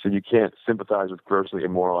 So you can't sympathize with grossly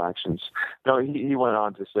immoral actions. No, he went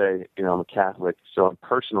on to say, I'm a Catholic, so I'm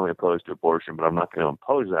personally opposed to abortion, but I'm not going to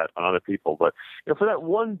impose that on other people. But for that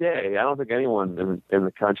one day, I don't think anyone in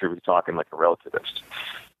the country was talking like a relativist.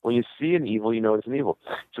 When you see an evil, it's an evil.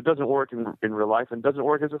 So it doesn't work in real life and doesn't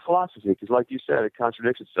work as a philosophy because, like you said, it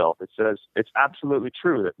contradicts itself. It says it's absolutely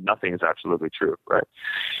true that nothing is absolutely true, right?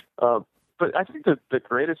 But I think that the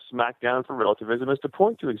greatest smackdown for relativism is to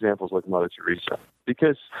point to examples like Mother Teresa,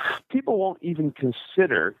 because people won't even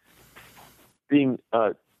consider being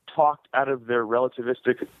talked out of their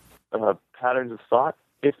relativistic patterns of thought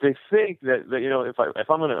if they think that if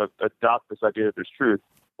I'm going to adopt this idea that there's truth,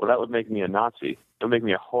 well, that would make me a Nazi. It would make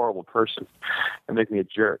me a horrible person. It would make me a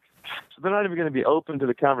jerk. So they're not even going to be open to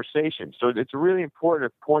the conversation. So it's really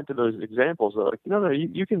important to point to those examples of, like, no,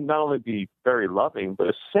 you can not only be very loving, but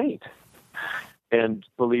a saint, and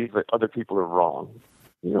believe that other people are wrong.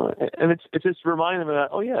 And it's just reminding them that,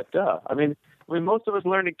 oh yeah, duh. I mean, most of us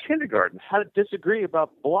learned in kindergarten how to disagree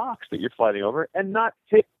about blocks that you're fighting over and not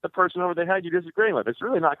hit the person over the head you're disagreeing with. It's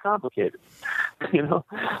really not complicated,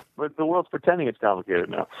 But the world's pretending it's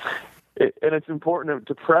complicated now. And it's important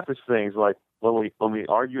to preface things like when we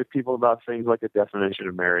argue with people about things like a definition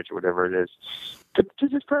of marriage or whatever it is, to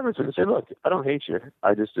just preface it and say, look, I don't hate you.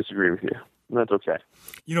 I just disagree with you. And that's okay.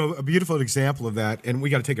 A beautiful example of that, and we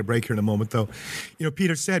got to take a break here in a moment, though.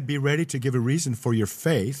 Peter said, be ready to give a reason for your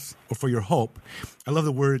faith or for your hope. I love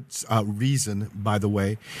the words reason, by the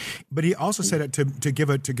way. But he also said it to give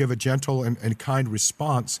a gentle and kind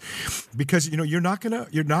response, because you're not gonna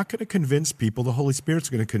convince people. The Holy Spirit's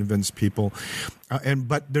going to convince people,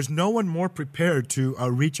 but there's no one more prepared to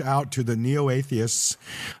reach out to the neo-atheists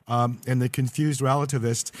and the confused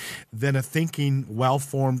relativists than a thinking,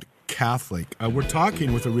 well-formed Catholic. We're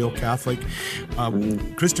talking with a real Catholic,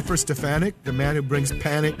 Christopher Stefanick, the man who brings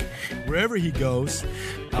panic wherever he goes.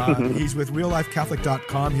 He's with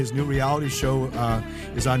reallifecatholic.com. His new reality show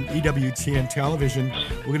is on EWTN television.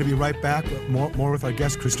 We're going to be right back with more with our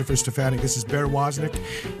guest, Christopher Stefanick. This is Bear Woznick,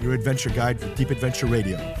 your adventure guide for Deep Adventure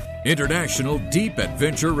Radio. International Deep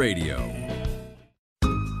Adventure Radio.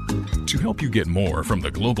 To help you get more from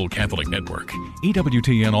the Global Catholic Network,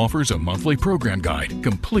 EWTN offers a monthly program guide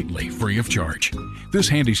completely free of charge. This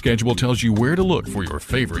handy schedule tells you where to look for your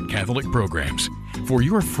favorite Catholic programs. For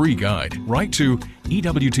your free guide, write to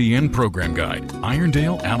EWTN Program Guide,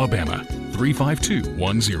 Irondale, Alabama,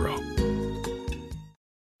 35210.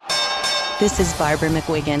 This is Barbara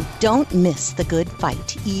McWiggin. Don't miss The Good Fight,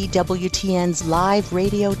 EWTN's live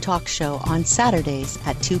radio talk show on Saturdays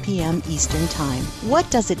at 2 p.m. Eastern Time. What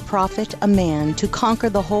does it profit a man to conquer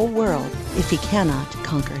the whole world if he cannot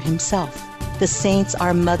conquer himself? The saints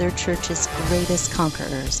are Mother Church's greatest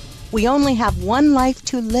conquerors. We only have one life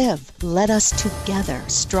to live. Let us together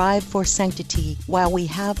strive for sanctity while we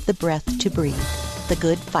have the breath to breathe. The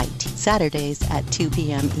Good Fight, Saturdays at 2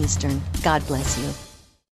 p.m. Eastern. God bless you.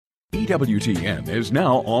 EWTN is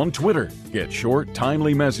now on Twitter. Get short,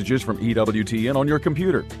 timely messages from EWTN on your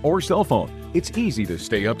computer or cell phone. It's easy to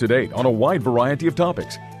stay up to date on a wide variety of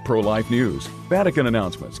topics. Pro-life news, Vatican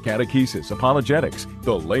announcements, catechesis, apologetics,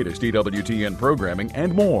 the latest EWTN programming,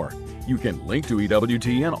 and more. You can link to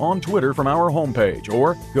EWTN on Twitter from our homepage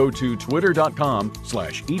or go to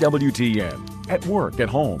twitter.com/EWTN. At work, at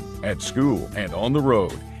home, at school, and on the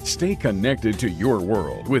road. Stay connected to your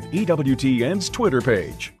world with EWTN's Twitter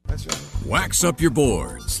page. That's right. Wax up your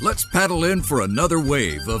boards. Let's paddle in for another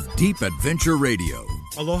wave of Deep Adventure Radio.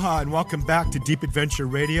 Aloha and welcome back to Deep Adventure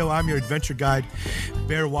Radio. I'm your adventure guide,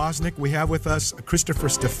 Bear Woznick. We have with us Christopher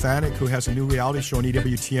Stefanick, who has a new reality show on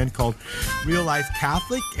EWTN called Real Life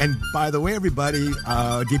Catholic. And by the way, everybody,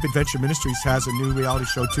 Deep Adventure Ministries has a new reality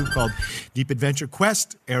show too called Deep Adventure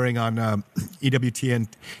Quest, airing on EWTN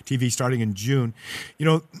TV starting in June.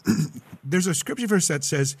 There's a scripture verse that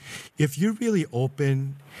says, if you're really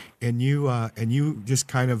open and you just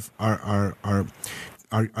kind of are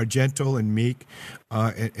gentle and meek,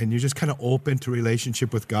 and you're just kind of open to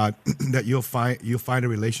relationship with God, that you'll find a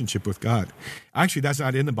relationship with God. Actually, that's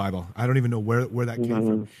not in the Bible. I don't even know where that came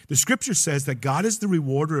from. The scripture says that God is the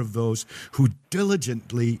rewarder of those who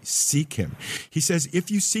diligently seek him. He says, if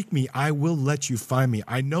you seek me, I will let you find me.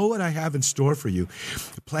 I know what I have in store for you.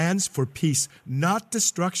 Plans for peace, not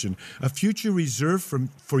destruction, a future reserved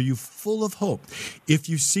for you full of hope. If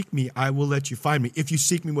you seek me, I will let you find me. If you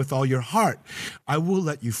seek me with all your heart, I will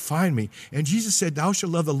let you find me. And Jesus said, thou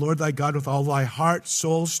shalt love the Lord thy God with all thy heart,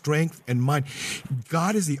 soul, strength, and mind.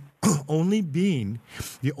 God is the only being,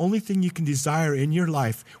 the only thing you can desire in your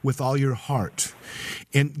life with all your heart.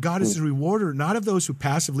 And God is the rewarder, not of those who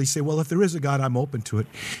passively say, well, if there is a God, I'm open to it.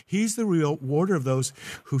 He's the rewarder of those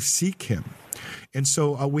who seek him. And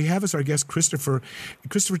so we have as our guest Christopher.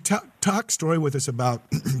 Christopher, talk story with us about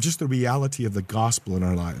just the reality of the gospel in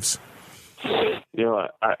our lives.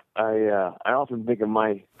 I often think of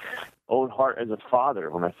my own heart as a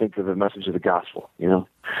father when I think of the message of the gospel,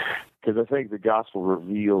 because I think the gospel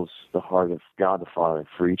reveals the heart of God the Father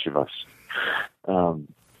for each of us. One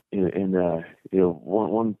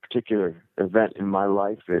particular event in my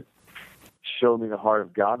life that showed me the heart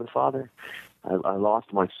of God the Father, I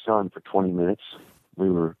lost my son for 20 minutes. We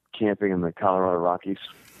were camping in the Colorado Rockies,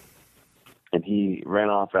 and he ran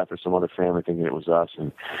off after some other family thinking it was us,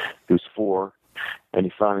 and he was 4. And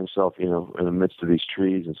he found himself, in the midst of these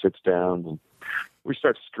trees and sits down. And we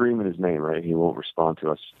start screaming his name, right? He won't respond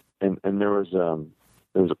to us. And there was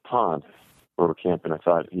a pond where we're camping. I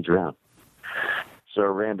thought he drowned. So I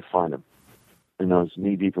ran to find him. And I was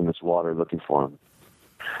knee-deep in this water looking for him.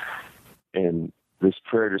 And this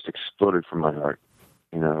prayer just exploded from my heart.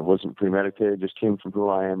 It wasn't premeditated. It just came from who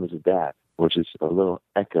I am as a dad, which is a little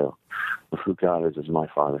echo of who God is as my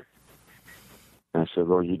father. And I said,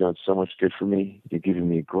 Lord, you've done so much good for me. You've given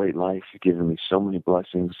me a great life. You've given me so many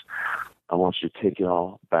blessings. I want you to take it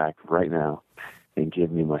all back right now and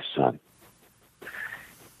give me my son.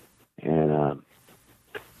 And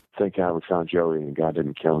thank God we found Joey and God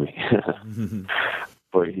didn't kill me.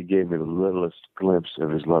 But he gave me the littlest glimpse of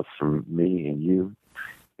his love for me and you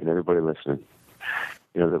and everybody listening.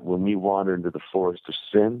 That when we wander into the forest of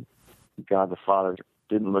sin, God the Father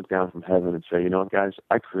didn't look down from heaven and say, guys,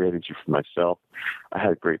 I created you for myself. I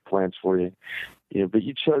had great plans for you. But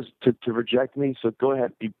you chose to reject me, so go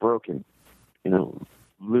ahead, be broken.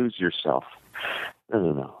 Lose yourself.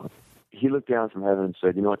 No. He looked down from heaven and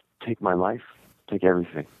said, take my life, take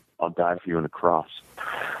everything. I'll die for you on the cross.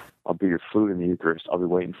 I'll be your food in the Eucharist. I'll be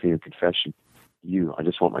waiting for you in confession. I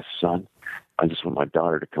just want my son. I just want my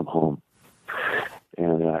daughter to come home.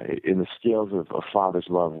 And in the scales of a father's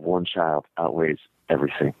love, one child outweighs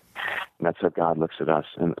everything. And that's how God looks at us.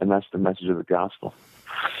 And that's the message of the gospel.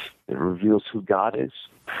 It reveals who God is,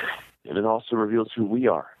 and it also reveals who we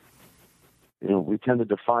are. We tend to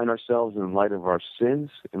define ourselves in light of our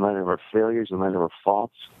sins, in light of our failures, in light of our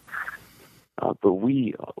faults. But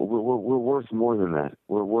we're worth more than that.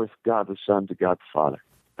 We're worth God the Son to God the Father.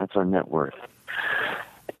 That's our net worth.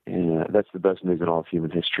 And that's the best news in all of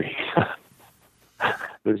human history.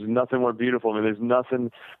 There's nothing more beautiful. There's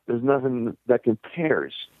nothing that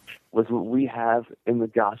compares with what we have in the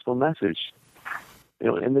gospel message.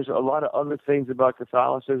 And there's a lot of other things about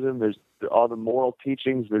Catholicism. There's all the moral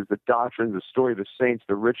teachings. There's the doctrines, the story of the saints,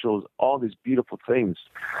 the rituals, all these beautiful things.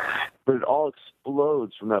 But it all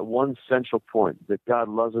explodes from that one central point, that God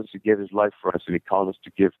loves us to give his life for us, and he called us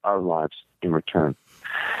to give our lives in return.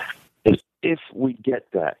 And if we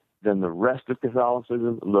get that, then the rest of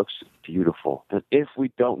Catholicism looks beautiful. And if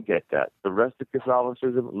we don't get that, the rest of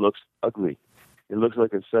Catholicism looks ugly. It looks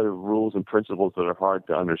like a set of rules and principles that are hard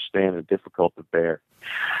to understand and difficult to bear.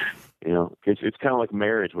 It's kind of like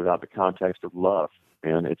marriage without the context of love.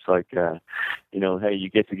 And it's like, hey, you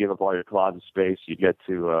get to give up all your closet space. You get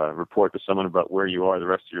to report to someone about where you are the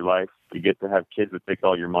rest of your life. You get to have kids that take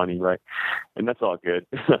all your money, right? And that's all good.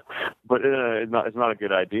 But it's not a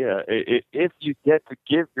good idea. If you get to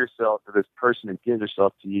give yourself to this person and give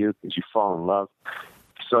yourself to you because you fall in love,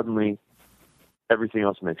 suddenly everything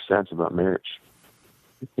else makes sense about marriage.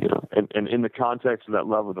 And in the context of that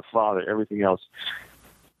love of the Father, everything else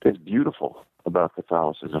is beautiful about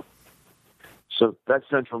Catholicism. So that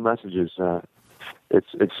central message is,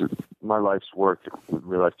 it's my life's work with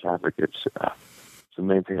Real Life Catholic. It's the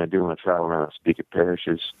main thing I do when I travel around and speak at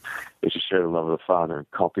parishes, is to share the love of the Father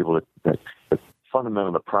and call people that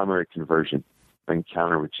fundamental, the primary conversion, the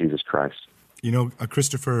encounter with Jesus Christ.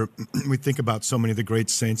 Christopher, we think about so many of the great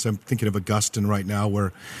saints. I'm thinking of Augustine right now,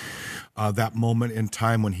 where that moment in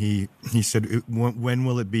time when he said, when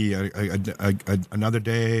will it be? Another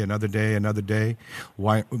day, another day, another day?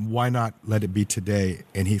 Why not let it be today?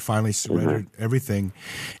 And he finally surrendered everything,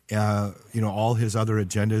 all his other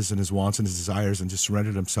agendas and his wants and his desires, and just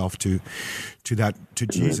surrendered himself to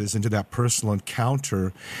Jesus and to that personal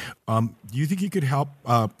encounter. Do you think you could help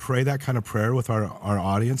pray that kind of prayer with our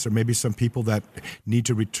audience, or maybe some people that need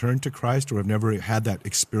to return to Christ or have never had that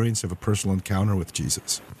experience of a personal encounter with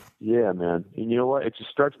Jesus? Yeah, man. And you know what? It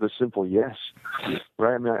just starts with a simple yes,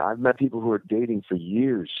 right? I've met people who are dating for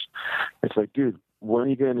years. It's like, dude, when are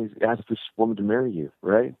you going to ask this woman to marry you,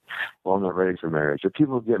 right? Well, I'm not ready for marriage. Or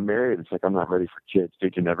people get married, it's like, I'm not ready for kids.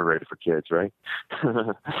 Dude, you're never ready for kids, right?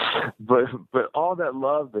 But all that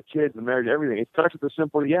love, the kids, the marriage, everything, it starts with a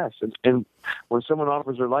simple yes. And when someone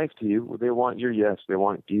offers their life to you, they want your yes. They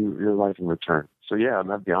want your life in return. So, yeah,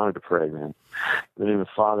 I'd be honored to pray, man. In the name of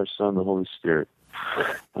the Father, Son, and the Holy Spirit.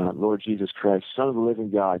 Lord Jesus Christ, Son of the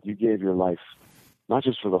living God, you gave your life, not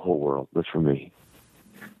just for the whole world, but for me.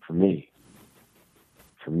 For me.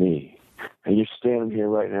 For me. And you're standing here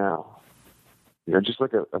right now. Just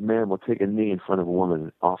like a man will take a knee in front of a woman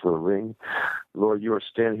and offer a ring. Lord, you are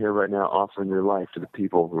standing here right now offering your life to the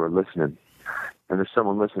people who are listening. And there's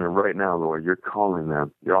someone listening right now, Lord. You're calling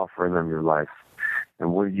them. You're offering them your life.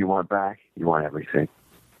 And what do you want back? You want everything.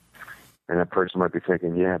 And that person might be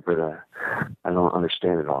thinking, yeah, but I don't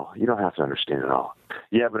understand it all. You don't have to understand it all.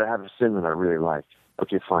 Yeah, but I have a sin that I really like.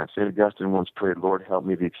 Okay, fine. St. Augustine once prayed, Lord, help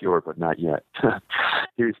me be pure, but not yet.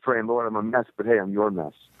 He was praying, Lord, I'm a mess, but hey, I'm your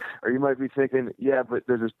mess. Or you might be thinking, yeah, but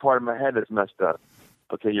there's this part of my head that's messed up.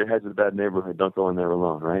 Okay, your head's in a bad neighborhood. Don't go in there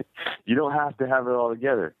alone, right? You don't have to have it all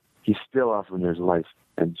together. He's still offering his life.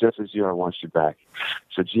 And just as you are, wants you back.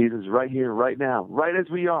 So Jesus, right here, right now, right as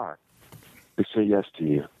we are, we say yes to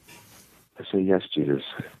you. I say yes, Jesus.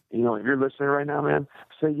 You know, if you're listening right now, man,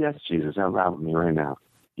 say yes, Jesus, out loud with me right now.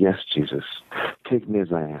 Yes, Jesus. Take me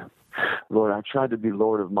as I am. Lord, I've tried to be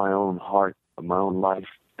Lord of my own heart, of my own life.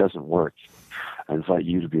 It doesn't work. I invite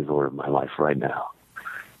you to be Lord of my life right now.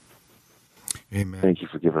 Amen. Thank you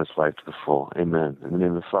for giving us life to the full. Amen. In the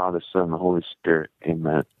name of the Father, Son, and the Holy Spirit.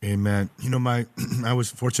 Amen. Amen. You know, I was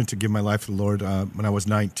fortunate to give my life to the Lord when I was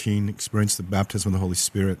 19, experienced the baptism of the Holy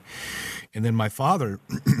Spirit. And then my father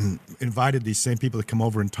invited these same people to come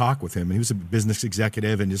over and talk with him. And he was a business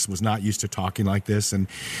executive and just was not used to talking like this. And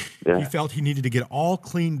he felt he needed to get all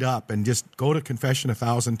cleaned up and just go to confession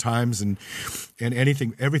 1,000 times and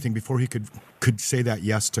everything before he could say that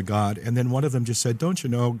yes to God. And then one of them just said, don't you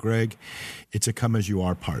know, Greg, it's a come as you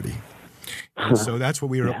are party. And so that's what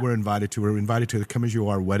we're invited to. We're invited to the Come As You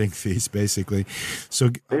Are wedding feast, basically.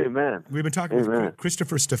 So Amen. We've been talking with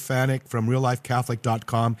Christopher Stefanick from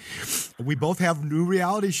reallifecatholic.com. We both have new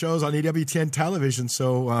reality shows on EWTN television,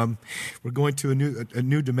 so we're going to a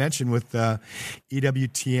new dimension with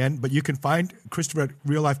EWTN. But you can find Christopher at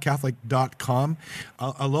reallifecatholic.com.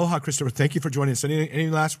 Aloha, Christopher. Thank you for joining us. Any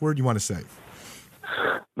last word you want to say?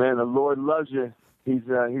 Man, the Lord loves you. He's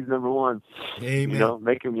number one. Amen. You know,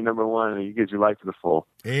 make him your number one, and he gives your life to the full.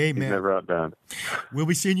 Amen. He's never outdone. We'll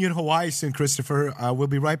be seeing you in Hawaii soon, Christopher. We'll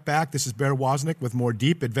be right back. This is Bear Woznick with more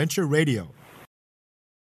Deep Adventure Radio.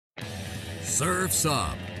 Surf's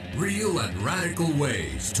Up. Real and radical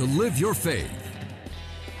ways to live your faith.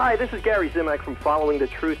 Hi, this is Gary Zimak from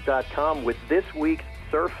FollowingTheTruth.com with this week's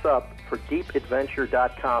Surf's Up for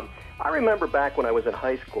DeepAdventure.com. I remember back when I was in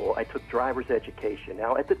high school, I took driver's education.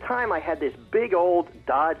 Now, at the time, I had this big old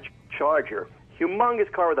Dodge Charger,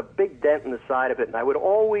 humongous car with a big dent in the side of it, and I would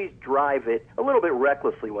always drive it a little bit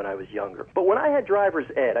recklessly when I was younger. But when I had driver's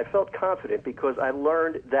ed, I felt confident because I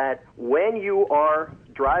learned that when you are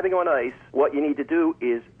driving on ice, what you need to do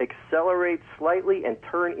is accelerate slightly and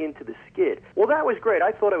turn into the skid. Well, that was great.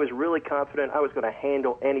 I thought I was really confident I was going to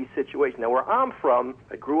handle any situation. Now, where I'm from,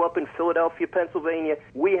 I grew up in Philadelphia, Pennsylvania.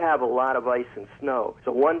 We have a lot of ice and snow.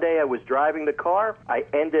 So one day I was driving the car. I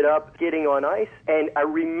ended up skidding on ice, and I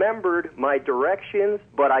remembered my directions,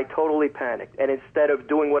 but I totally panicked. And instead of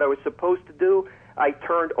doing what I was supposed to do, I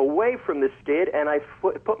turned away from the skid, and I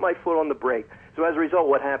put my foot on the brake. So as a result,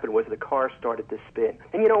 what happened was the car started to spin.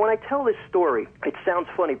 And, you know, when I tell this story, it sounds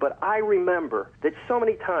funny, but I remember that so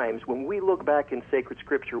many times when we look back in sacred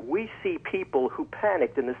scripture, we see people who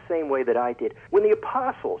panicked in the same way that I did. When the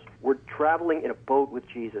apostles were traveling in a boat with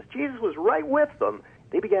Jesus, Jesus was right with them.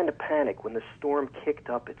 They began to panic when the storm kicked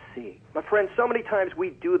up at sea. My friends, so many times we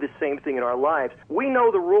do the same thing in our lives. We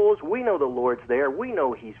know the rules. We know the Lord's there. We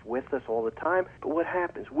know He's with us all the time. But what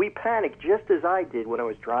happens? We panic just as I did when I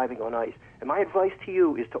was driving on ice. And my advice to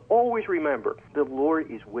you is to always remember the Lord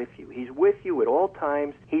is with you. He's with you at all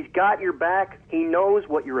times. He's got your back. He knows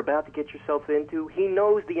what you're about to get yourself into. He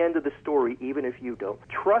knows the end of the story, even if you don't.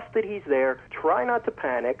 Trust that He's there. Try not to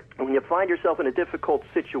panic. And when you find yourself in a difficult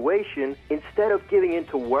situation, instead of giving in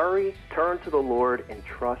to worry, turn to the Lord and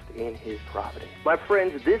trust in His providence. My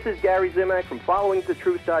friends, this is Gary Zimak from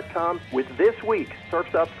FollowingTheTruth.com with this week's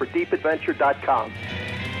Surf's Up for DeepAdventure.com.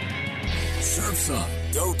 Surf's Up.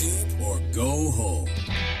 Go deep or go home.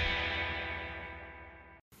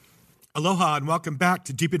 Aloha and welcome back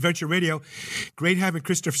to Deep Adventure Radio. Great having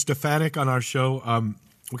Christopher Stefanick on our show.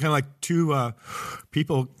 We're kind of like two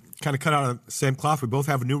people kind of cut out of the same cloth. We both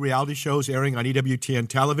have new reality shows airing on EWTN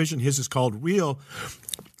television. His is called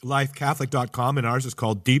RealLifeCatholic.com, and ours is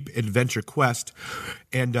called Deep Adventure Quest.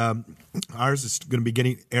 And ours is going to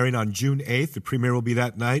be airing on June 8th. The premiere will be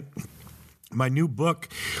that night. My new book,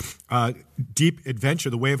 Deep Adventure,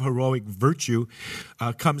 The Way of Heroic Virtue,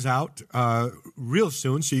 comes out real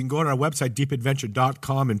soon. So you can go on our website,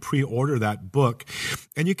 deepadventure.com, and pre-order that book.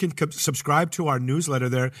 And you can subscribe to our newsletter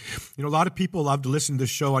there. You know, a lot of people love to listen to the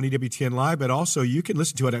show on EWTN Live, but also you can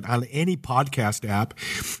listen to it on any podcast app.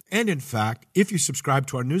 And in fact, if you subscribe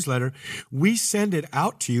to our newsletter, we send it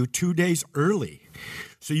out to you 2 days early.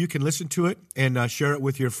 So you can listen to it and share it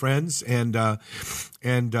with your friends and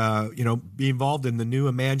you know, be involved in the new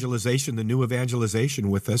evangelization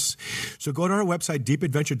with us. So go to our website,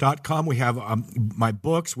 deepadventure.com. We have my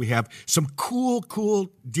books. We have some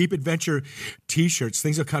cool Deep Adventure T-shirts,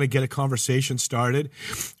 things that kind of get a conversation started.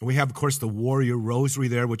 And we have, of course, the Warrior Rosary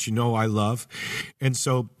there, which you know I love. And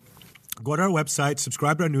so go to our website,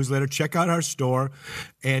 subscribe to our newsletter, check out our store,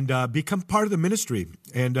 and become part of the ministry.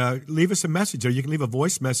 And leave us a message there. You can leave a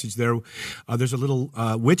voice message there. There's a little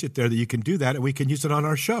widget there that you can do that, and we can use it on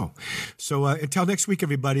our show. So until next week,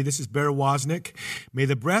 everybody, this is Bear Woznick. May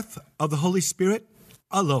the breath of the Holy Spirit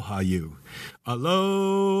aloha you.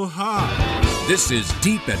 Aloha. This is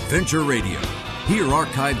Deep Adventure Radio. Hear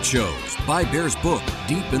archived shows, buy Bear's book,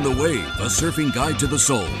 Deep in the Wave, A Surfing Guide to the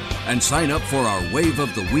Soul, and sign up for our Wave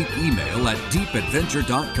of the Week email at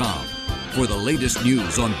deepadventure.com. For the latest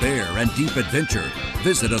news on Bear and Deep Adventure,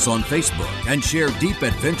 visit us on Facebook and share Deep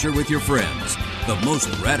Adventure with your friends. The most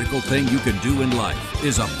radical thing you can do in life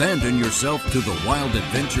is abandon yourself to the wild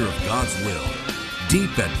adventure of God's will.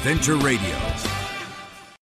 Deep Adventure Radio.